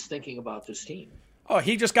Rosas is thinking about this team. Oh,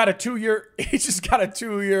 he just got a 2-year.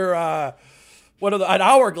 An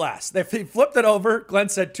hourglass. He flipped it over. Glenn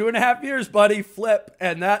said 2.5 years, buddy. Flip,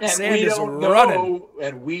 and sand is running.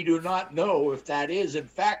 And we do not know if that is in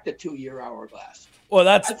fact a 2-year hourglass. Well,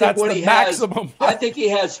 that's the maximum. I think he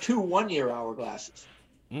has 2 1-year hourglasses.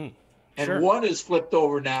 And one is flipped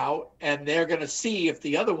over now, and they're going to see if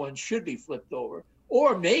the other one should be flipped over.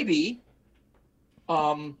 Or maybe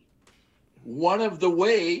one of the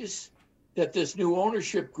ways that this new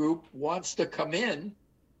ownership group wants to come in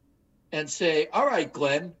and say, all right,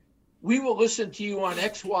 Glenn, we will listen to you on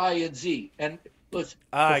X, Y, and Z. And listen,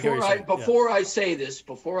 before I say this,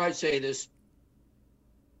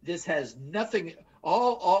 this has nothing.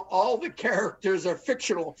 All the characters are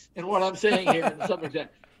fictional in what I'm saying here to some extent.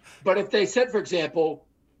 But if they said, for example,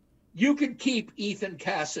 you can keep Ethan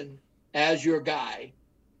Casson as your guy,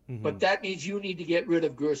 but that means you need to get rid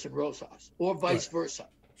of Gerson Rosas, or vice versa.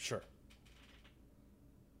 Sure.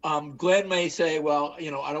 Glenn may say, well,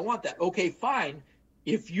 I don't want that. Okay, fine.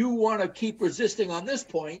 If you want to keep resisting on this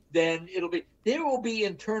point, then there will be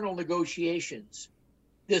internal negotiations.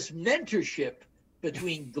 This mentorship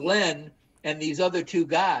between Glenn and these other two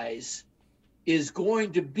guys is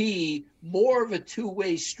going to be more of a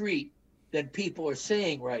two-way street than people are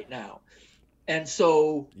saying right now. And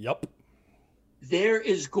so there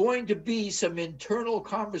is going to be some internal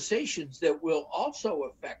conversations that will also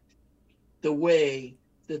affect the way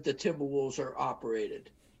that the Timberwolves are operated,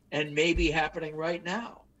 and maybe happening right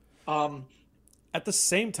now. At the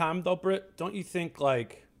same time, though, Britt, don't you think,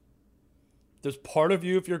 like, there's part of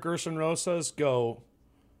you, if you're Gerson Rosas, go,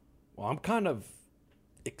 well, I'm kind of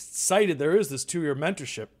excited there is this 2-year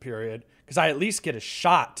mentorship period, because I at least get a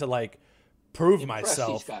shot to, like, prove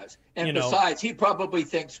myself. These guys. And besides, he probably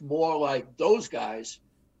thinks more like those guys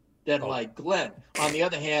than like Glenn. On the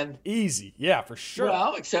other hand, easy, yeah, for sure.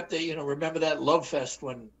 Well, except that remember that love fest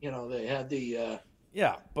when they had the.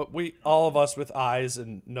 Yeah, but all of us with eyes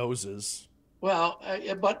and noses. Well,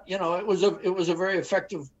 but it was a very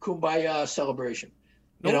effective kumbaya celebration.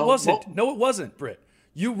 It wasn't. No, it wasn't, Britt.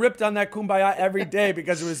 You ripped on that kumbaya every day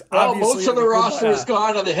because it was well, obviously most of the roster is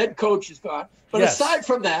gone and the head coach is gone. But aside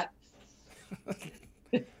from that.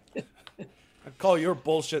 I call your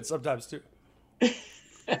bullshit sometimes too.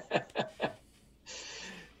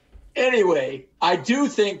 Anyway, I do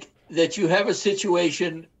think that you have a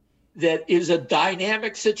situation that is a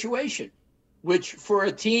dynamic situation, which for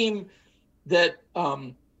a team that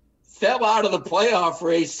fell out of the playoff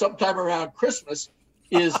race sometime around Christmas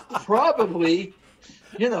is probably,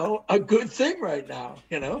 a good thing right now,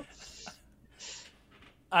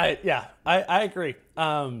 I agree.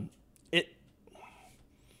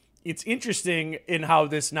 It's interesting in how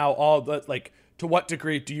this now to what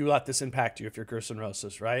degree do you let this impact you if you're Gerson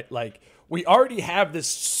Rosas, right? Like, we already have this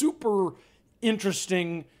super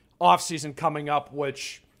interesting offseason coming up,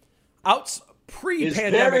 which pre-pandemic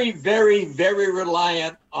is very, very, very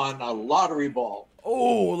reliant on a lottery ball.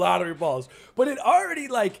 Oh, lottery balls. But it already,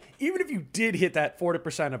 even if you did hit that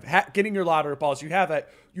 40% of getting your lottery balls,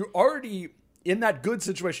 you're already in that good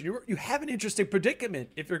situation. You have an interesting predicament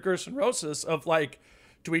if you're Gerson Rosas of,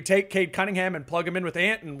 do we take Cade Cunningham and plug him in with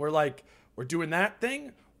Ant and we're doing that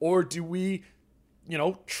thing? Or do we,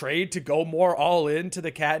 trade to go more all in to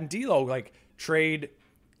the Cat and D'Lo, trade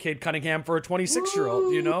Cade Cunningham for a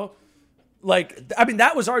 26-year-old,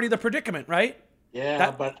 that was already the predicament, right?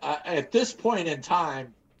 Yeah, but at this point in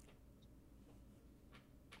time,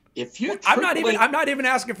 if you're I'm not even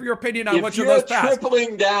asking for your opinion on which of those paths. If you're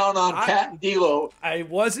tripling down on Cat and D'Lo, I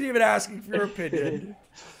wasn't even asking for your opinion.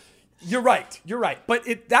 You're right.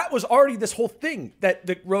 But that was already this whole thing that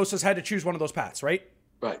the Rosas had to choose one of those paths, right?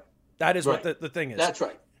 Right. That is what the thing is. That's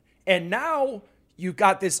right. And now you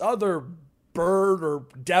got this other bird or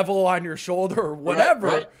devil on your shoulder or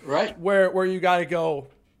whatever, right. Where you got to go,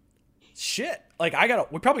 shit. We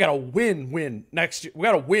probably got to win next year. We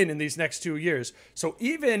got to win in these next 2 years. So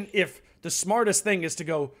even if the smartest thing is to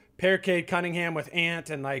go pair Cade Cunningham with Ant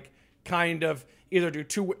and kind of either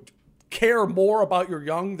care more about your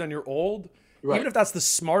young than your old, even if that's the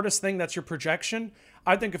smartest thing, that's your projection.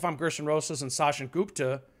 I think if I'm Gerson Rosas and Sachin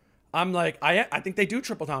Gupta, I'm I think they do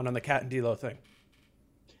triple down on the Cat and D'Lo thing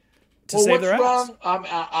to save their ass. Wrong?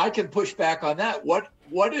 I can push back on that.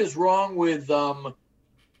 What is wrong with a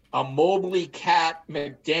Mobley, Cat,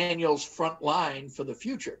 McDaniels front line for the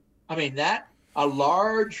future? I mean, that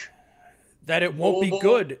it won't be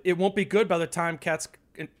good. It won't be good by the time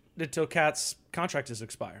until Cat's contract is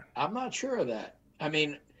expired. I'm not sure of that. I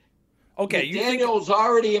mean, okay, McDaniels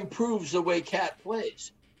already improves the way Cat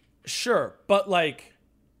plays. Sure, but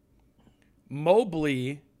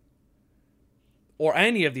Mobley or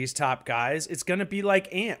any of these top guys, it's going to be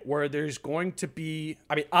like Ant, where there's going to be,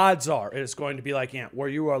 odds are it's going to be like Ant, where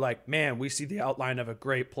you are man, we see the outline of a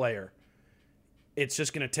great player. It's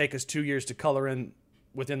just going to take us 2 years to color in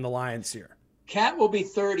within the lines here. Cat will be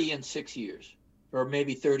 30 in 6 years, or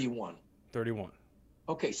maybe 31. 31.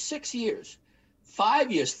 Okay, 6 years.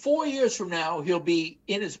 5 years, 4 years from now, he'll be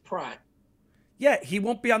in his prime. Yeah, he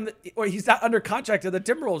won't be he's not under contract to the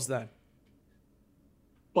Timberwolves then.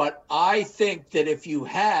 But I think that if you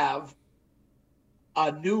have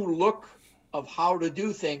a new look of how to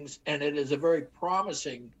do things, and it is a very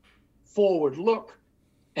promising forward look,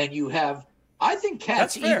 and you have, I think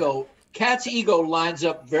Cat's ego lines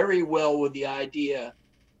up very well with the idea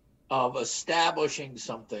of establishing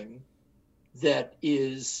something that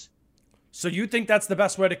is. So you think that's the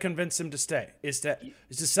best way to convince him to stay is to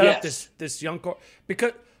set up this young core?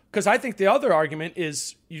 Because I think the other argument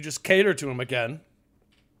is you just cater to him again,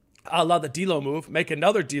 a la the D'Lo move, make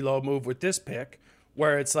another D'Lo move with this pick,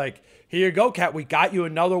 where it's like, here you go, Cat, we got you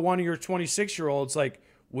another one of your 26-year-olds. Like,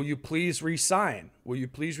 will you please re-sign? Will you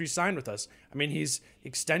please re-sign with us? I mean, he's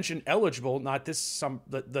extension eligible, not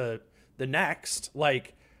the next.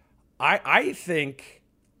 Like, I think,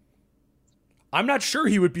 I'm not sure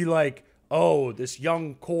he would be like, oh, this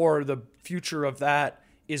young core, the future of that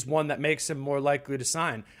is one that makes him more likely to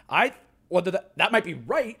sign. That might be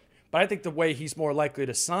right, but I think the way he's more likely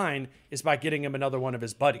to sign is by getting him another one of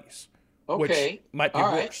his buddies, which might be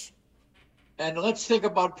worse. And let's think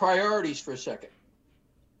about priorities for a second.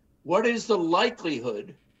 What is the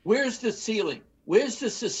likelihood? Where's the ceiling? Where's the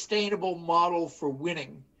sustainable model for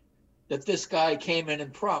winning that this guy came in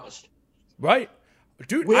and promised? Right.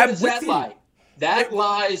 Dude, where does that lie? That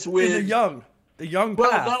lies with the young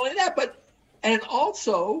well, path. not only that, and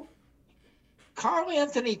also Karl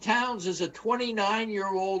Anthony Towns is a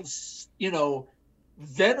 29-year-old,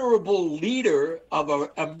 venerable leader of an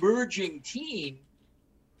emerging team,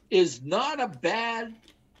 is not a bad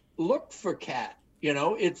look for Cat.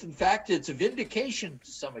 It's, in fact, it's a vindication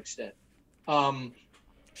to some extent.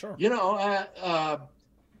 Sure.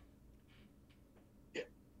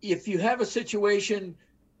 If you have a situation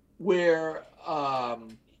where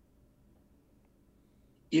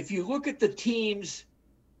if you look at the teams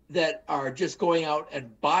that are just going out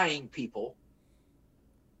and buying people,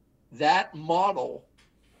 that model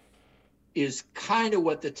is kind of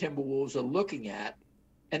what the Timberwolves are looking at,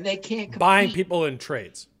 and they can't compete. Buying people in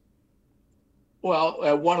trades.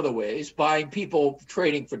 Well, one of the ways, buying people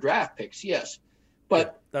trading for draft picks, yes.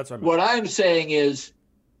 But that's what I'm saying is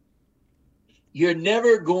you're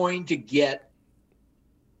never going to get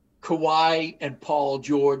Kawhi and Paul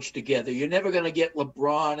George together. You're never going to get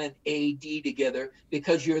LeBron and AD together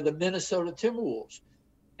because you're the Minnesota Timberwolves.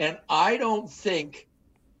 And I don't think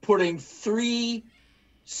putting 3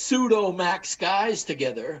 pseudo-max guys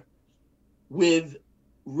together with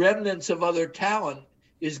remnants of other talent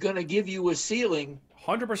is going to give you a ceiling.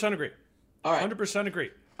 100% agree. All right. 100%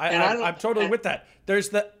 agree. I'm totally with that. There's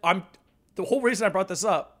the whole reason I brought this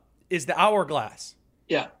up is the hourglass.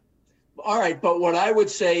 Yeah. All right. But what I would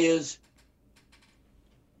say is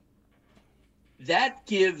that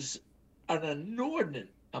gives an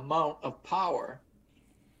inordinate amount of power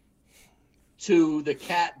to the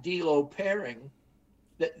Cat D'Lo pairing.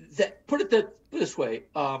 That put it this way.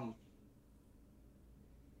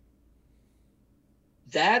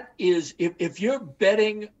 That is, if you're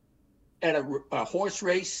betting at a horse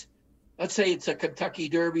race, let's say it's a Kentucky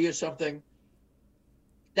Derby or something,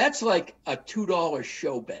 that's like a $2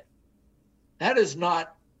 show bet. That is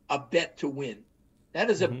not a bet to win. That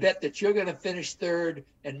is a bet that you're going to finish third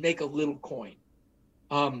and make a little coin.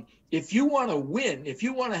 If you want to win, if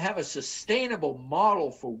you want to have a sustainable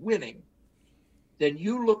model for winning, then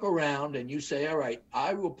you look around and you say, all right,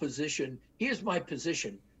 I will position, here's my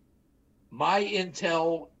position. My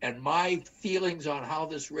intel and my feelings on how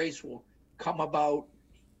this race will come about,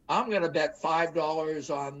 I'm going to bet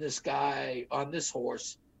 $5 on this guy, on this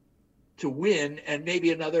horse to win, and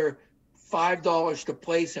maybe another $5 to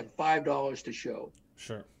place and $5 to show.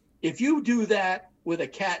 Sure. If you do that with a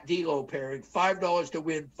Cat D'Lo pairing, $5 to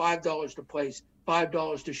win, $5 to place,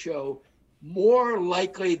 $5 to show, more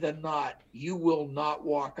likely than not, you will not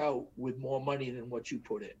walk out with more money than what you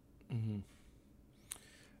put in. Mm-hmm.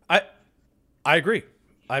 I agree.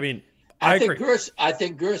 I mean, I agree. I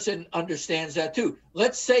think Gerson understands that too.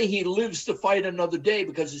 Let's say he lives to fight another day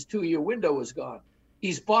because his 2-year window is gone.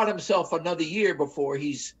 He's bought himself another year before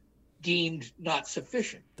he's deemed not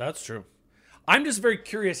sufficient. That's true. I'm just very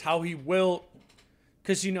curious how he will,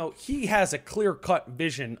 because, he has a clear-cut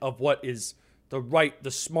vision of what is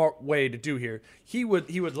the smart way to do here. He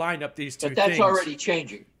would line up these two things. But that's already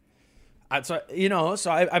changing. So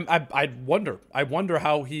I wonder. I wonder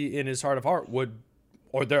how he, in his heart of heart, would,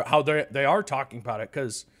 or how they are talking about it.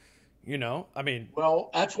 Because, I mean. Well,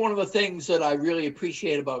 that's one of the things that I really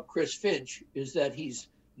appreciate about Chris Finch is that he's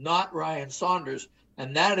not Ryan Saunders,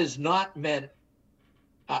 and that is not meant.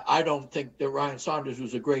 I don't think that Ryan Saunders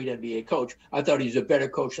was a great NBA coach. I thought he's a better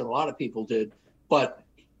coach than a lot of people did, but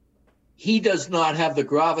he does not have the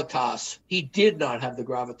gravitas. He did not have the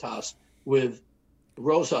gravitas with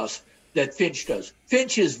Rosas that Finch does.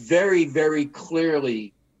 Finch is very, very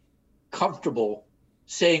clearly comfortable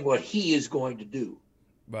saying what he is going to do.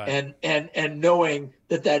 Right. And knowing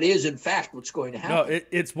that is in fact what's going to happen. No,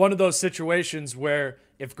 it's one of those situations where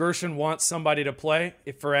if Gerson wants somebody to play,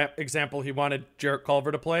 if for example he wanted Jarrett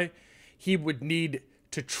Culver to play, he would need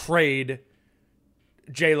to trade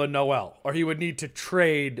Jalen Noel, or he would need to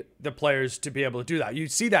trade the players to be able to do that. You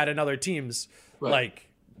see that in other teams, like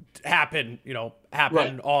happen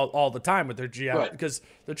all the time with their GM, because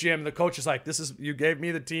the GM and the coach is like, "This is, you gave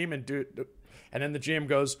me the team and do." And then the GM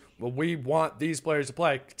goes, well, we want these players to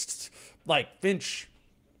play. Like Finch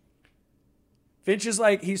is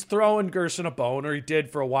like, he's throwing Gerson a bone, or he did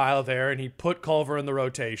for a while there, and he put Culver in the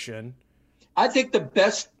rotation. I think the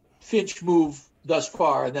best Finch move thus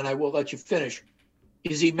far, and then I will let you finish,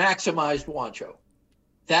 is he maximized Juancho.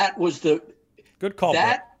 That was the good call.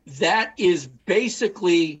 That is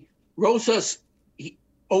basically Rosas. He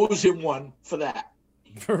owes him one for that.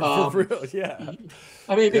 For real, yeah.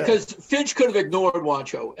 I mean, because Finch could have ignored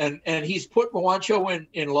Juancho, and he's put Juancho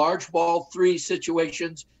in large ball 3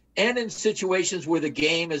 situations, and in situations where the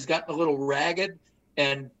game has gotten a little ragged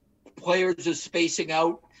and players are spacing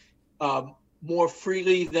out more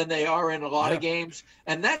freely than they are in a lot of games.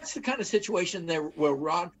 And that's the kind of situation there where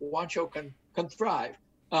Juancho can thrive.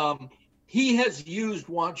 He has used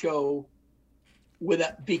Juancho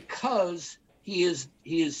because he is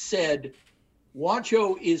said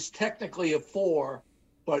Juancho is technically a 4,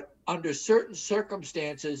 but under certain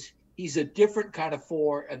circumstances, he's a different kind of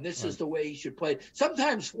 4, and this is the way he should play.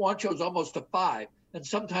 Sometimes Juancho's almost a 5, and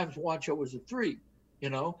sometimes Juancho is a 3,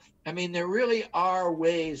 I mean, there really are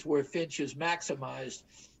ways where Finch has maximized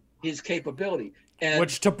his capability. And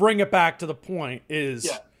which, to bring it back to the point, is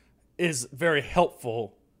very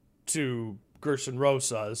helpful to Gerson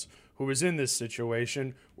Rosas, who is in this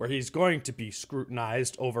situation where he's going to be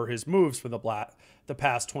scrutinized over his moves for the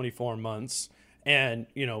past 24 months. And,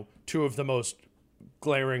 2 of the most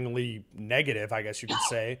glaringly negative, I guess you could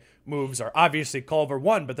say, moves are obviously Culver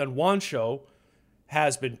 1, but then Juancho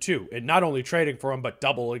has been 2. And not only trading for him, but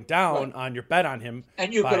doubling down on your bet on him.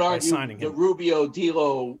 And you could argue the Rubio,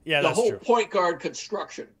 D'Lo, the whole point guard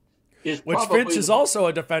construction is which Finch is also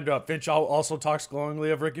a defender of. Finch also talks glowingly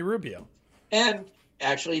of Ricky Rubio. And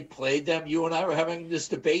actually played them. You and I were having this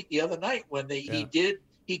debate the other night when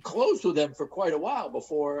he closed with them for quite a while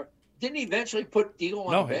before. Didn't he eventually put D'Lo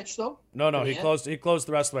on the bench though? No, he closed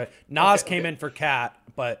the rest of the way. Nas came in for Cat,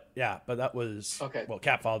 but that was well,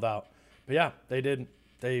 Cat fouled out. But yeah, they did.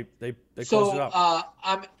 They closed it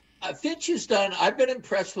up. Finch has done. I've been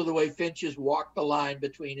impressed with the way Finch has walked the line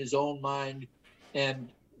between his own mind and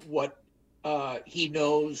what he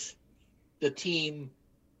knows the team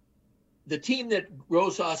that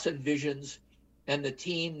Rosas envisions and the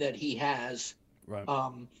team that he has. Right.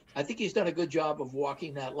 I think he's done a good job of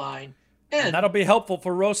walking that line. And that'll be helpful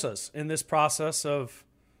for Rosas in this process of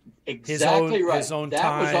his own time.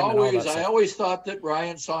 That was always, I always thought that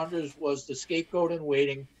Ryan Saunders was the scapegoat in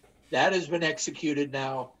waiting. That has been executed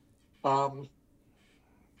now.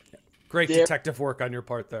 Great detective work on your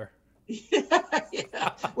part there.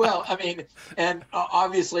 Yeah. Well, I mean, and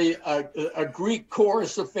obviously a Greek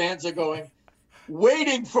chorus of fans are going,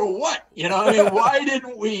 waiting for what? I mean, why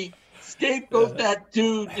didn't we scapegoat that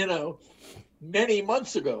dude, many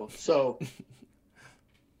months ago? So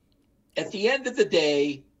at the end of the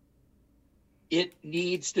day, it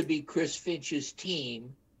needs to be Chris Finch's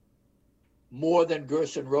team more than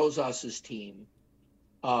Gerson Rosas's team,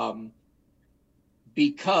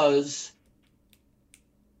 because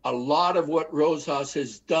a lot of what Rosas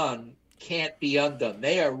has done can't be undone.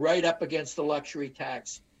 They are right up against the luxury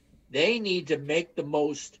tax. They need to make the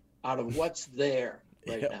most out of what's there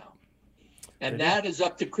right now. And that is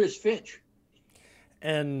up to Chris Finch.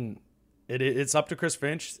 And it's up to Chris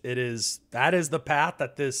Finch. That is the path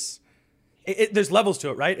that there's levels to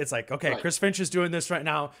it, right? It's like, okay, Chris Finch is doing this right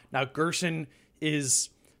now. Now Gerson is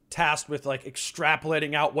tasked with like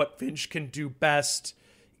extrapolating out what Finch can do best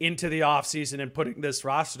into the offseason and putting this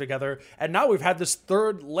roster together. And now we've had this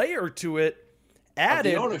third layer to it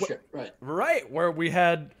added. Of the ownership, right. Right, where we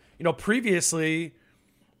had, previously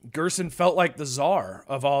Gerson felt like the czar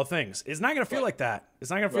of all things. It's not going to feel like that. It's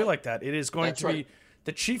not going to feel like that. It is going to be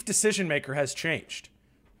the chief decision maker has changed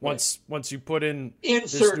once you put in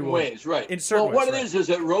certain ways, right? In certain ways, what it is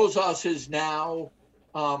that Rosas is now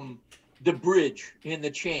the bridge in the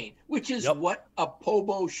chain, which is what a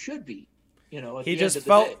Pobo should be.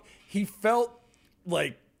 He felt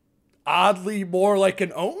like oddly more like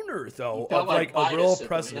an owner, though, of like a real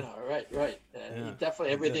president. Right. And he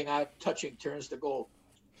definitely everything I'm touching turns to gold.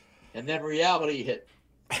 And then reality hit.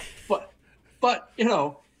 But But,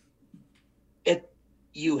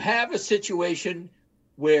 you have a situation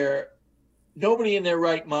where nobody in their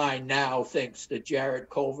right mind now thinks that Jarrett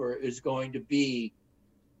Culver is going to be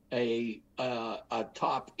a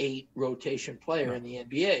top 8 rotation player in the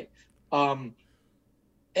NBA.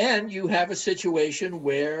 And you have a situation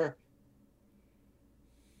where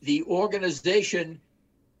the organization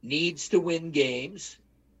needs to win games,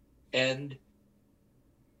 and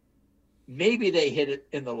maybe they hit it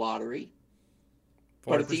in the lottery. 4%.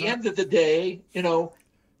 But at the end of the day,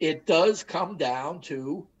 it does come down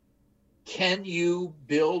to, can you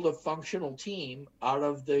build a functional team out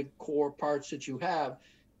of the core parts that you have?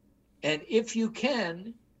 And if you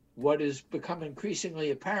can, what has become increasingly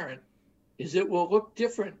apparent is it will look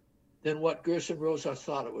different than what Gerson Rosas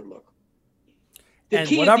thought it would look. And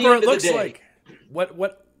whatever it looks like,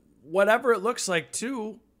 whatever it looks like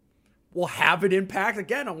too, will have an impact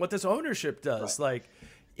again on what this ownership does. Right. Like,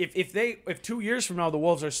 if 2 years from now the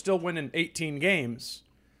Wolves are still winning 18 games,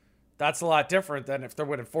 that's a lot different than if they're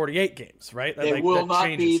winning 48 games, right? They will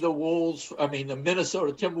not be the Wolves. I mean, the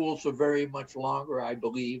Minnesota Timberwolves are very much longer, I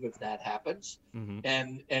believe, if that happens.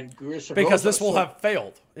 Mm-hmm. And Gerson because Rosas this will have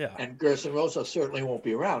failed. Yeah. And Gerson Rosas certainly won't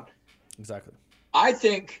be around. Exactly. I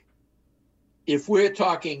think if we're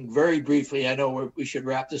talking very briefly, I know we should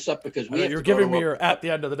wrap this up because you're giving me your at the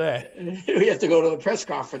end of the day. We have to go to the press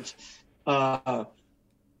conference.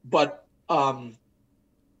 But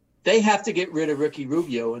they have to get rid of Ricky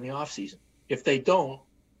Rubio in the offseason. If they don't,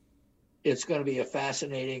 it's going to be a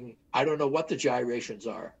fascinating, I don't know what the gyrations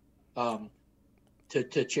are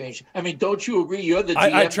to change. I mean, don't you agree? You're the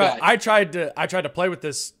GM guy. I tried to play with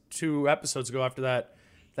this 2 episodes ago after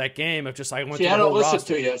that game of just, I went See, through the I don't whole listen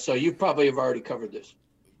roster. to you, so you probably have already covered this.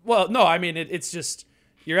 Well, no, I mean, it's just,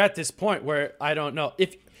 you're at this point where I don't know.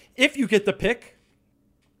 If you get the pick,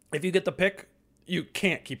 you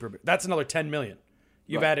can't keep Rubio. That's another $10 million.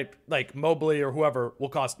 You've added, like, Mobley or whoever will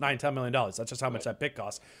cost $9-10 million. That's just how much that pick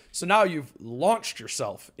costs. So now you've launched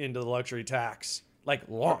yourself into the luxury tax. Like,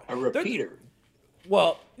 a repeater.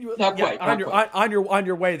 Well, not quite. On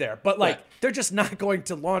your way there, but like they're just not going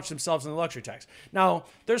to launch themselves in the luxury tax. Now,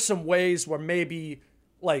 there's some ways where maybe,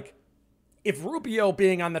 like, if Rubio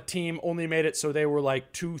being on the team only made it so they were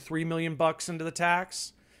like $2-3 million into the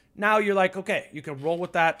tax, now you're like, okay, you can roll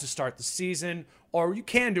with that to start the season, or you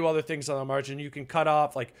can do other things on the margin. You can cut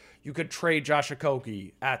off, like, you could trade Josh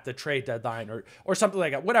Okogie at the trade deadline, or something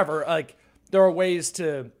like that. Whatever. Like, there are ways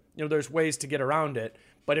to, there's ways to get around it.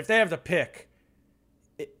 But if they have the pick,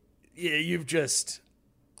 you've just,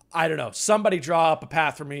 I don't know, somebody draw up a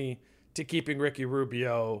path for me to keeping Ricky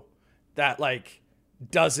Rubio that, like,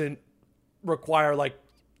 doesn't require, like,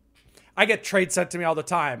 I get trades sent to me all the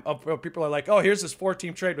time of people are like, oh, here's this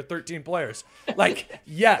 4-team trade with 13 players. Like,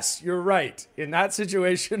 yes, you're right. In that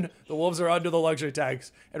situation, the Wolves are under the luxury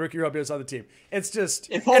tax and Ricky Rubio's on the team. It's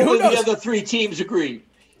just, if only the other 3 teams agree.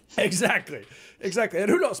 Exactly. And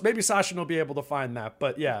who knows? Maybe Sasha will be able to find that.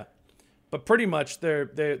 But yeah. But pretty much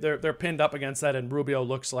they're pinned up against that, and Rubio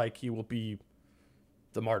looks like he will be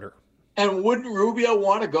the martyr. And wouldn't Rubio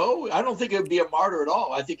want to go? I don't think it would be a martyr at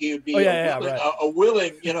all. I think he would be a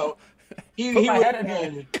willing,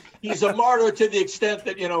 he's a martyr to the extent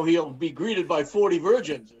that, he'll be greeted by 40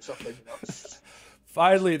 virgins or something.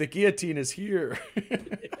 Finally, the guillotine is here. Yeah,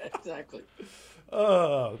 exactly.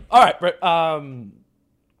 All right, Britt.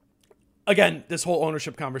 Again, this whole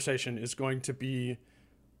ownership conversation is going to be,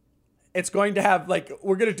 it's going to have, like,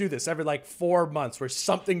 we're going to do this every, like, 4 months where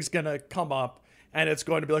something's going to come up and it's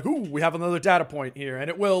going to be like, ooh, we have another data point here. And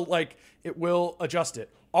it will adjust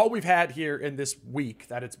it. All we've had here in this week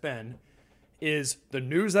that it's been is the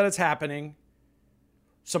news that it's happening,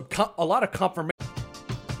 a lot of confirmation.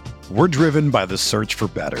 We're driven by the search for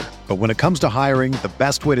better. But when it comes to hiring, the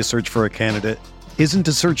best way to search for a candidate isn't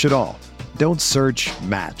to search at all. Don't search,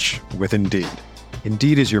 match with Indeed.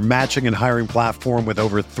 Indeed is your matching and hiring platform with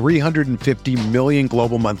over 350 million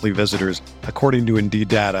global monthly visitors, according to Indeed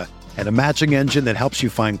data, and a matching engine that helps you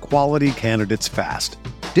find quality candidates fast.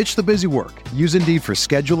 Ditch the busy work. Use Indeed for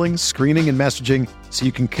scheduling, screening, and messaging so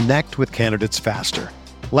you can connect with candidates faster.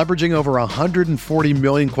 Leveraging over 140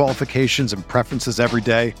 million qualifications and preferences every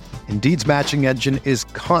day, Indeed's matching engine is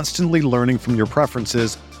constantly learning from your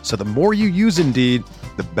preferences, so the more you use Indeed,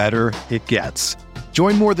 the better it gets.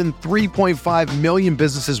 Join more than 3.5 million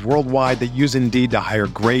businesses worldwide that use Indeed to hire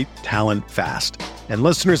great talent fast. And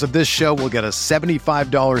listeners of this show will get a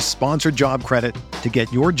 $75 sponsored job credit to get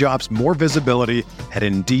your jobs more visibility at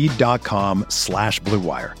Indeed.com/Blue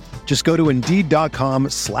Wire. Just go to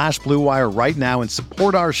Indeed.com/Blue Wire right now and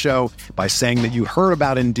support our show by saying that you heard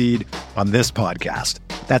about Indeed on this podcast.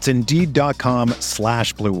 That's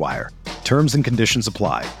Indeed.com/Blue Wire. Terms and conditions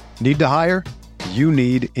apply. Need to hire? You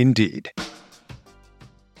need Indeed.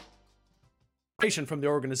 From the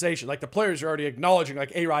organization, like the players are already acknowledging,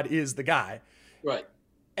 like A-Rod is the guy. Right.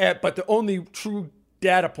 But the only true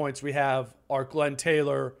data points we have are Glenn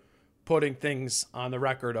Taylor putting things on the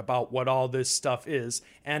record about what all this stuff is.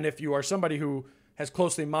 And if you are somebody who has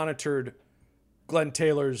closely monitored Glenn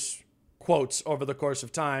Taylor's quotes over the course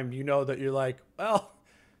of time, you know that you're like, well,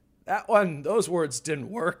 those words didn't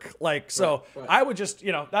work. Like, so right. I would just,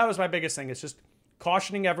 that was my biggest thing. It's just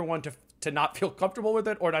cautioning everyone to not feel comfortable with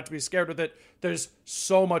it or not to be scared with it. There's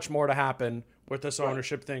so much more to happen with this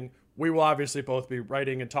ownership thing. We will obviously both be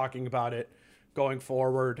writing and talking about it going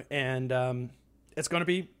forward. And it's going to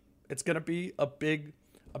be a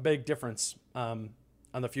big difference on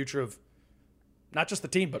the future of not just the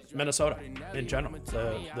team, but Minnesota in general,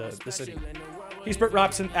 the city. He's Britt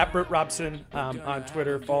Robson, at Britt Robson on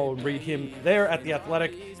Twitter. Follow and read him there at The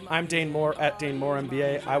Athletic. I'm Dane Moore, at Dane Moore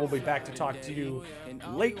NBA. I will be back to talk to you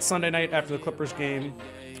late Sunday night after the Clippers game.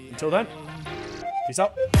 Until then, peace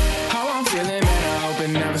out. How I'm feeling, man, I hope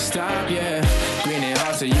it never stop, yeah. Green and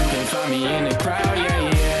hot so you can find me in the crowd,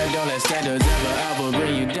 yeah. Don't let standards ever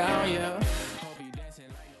bring you down, yeah.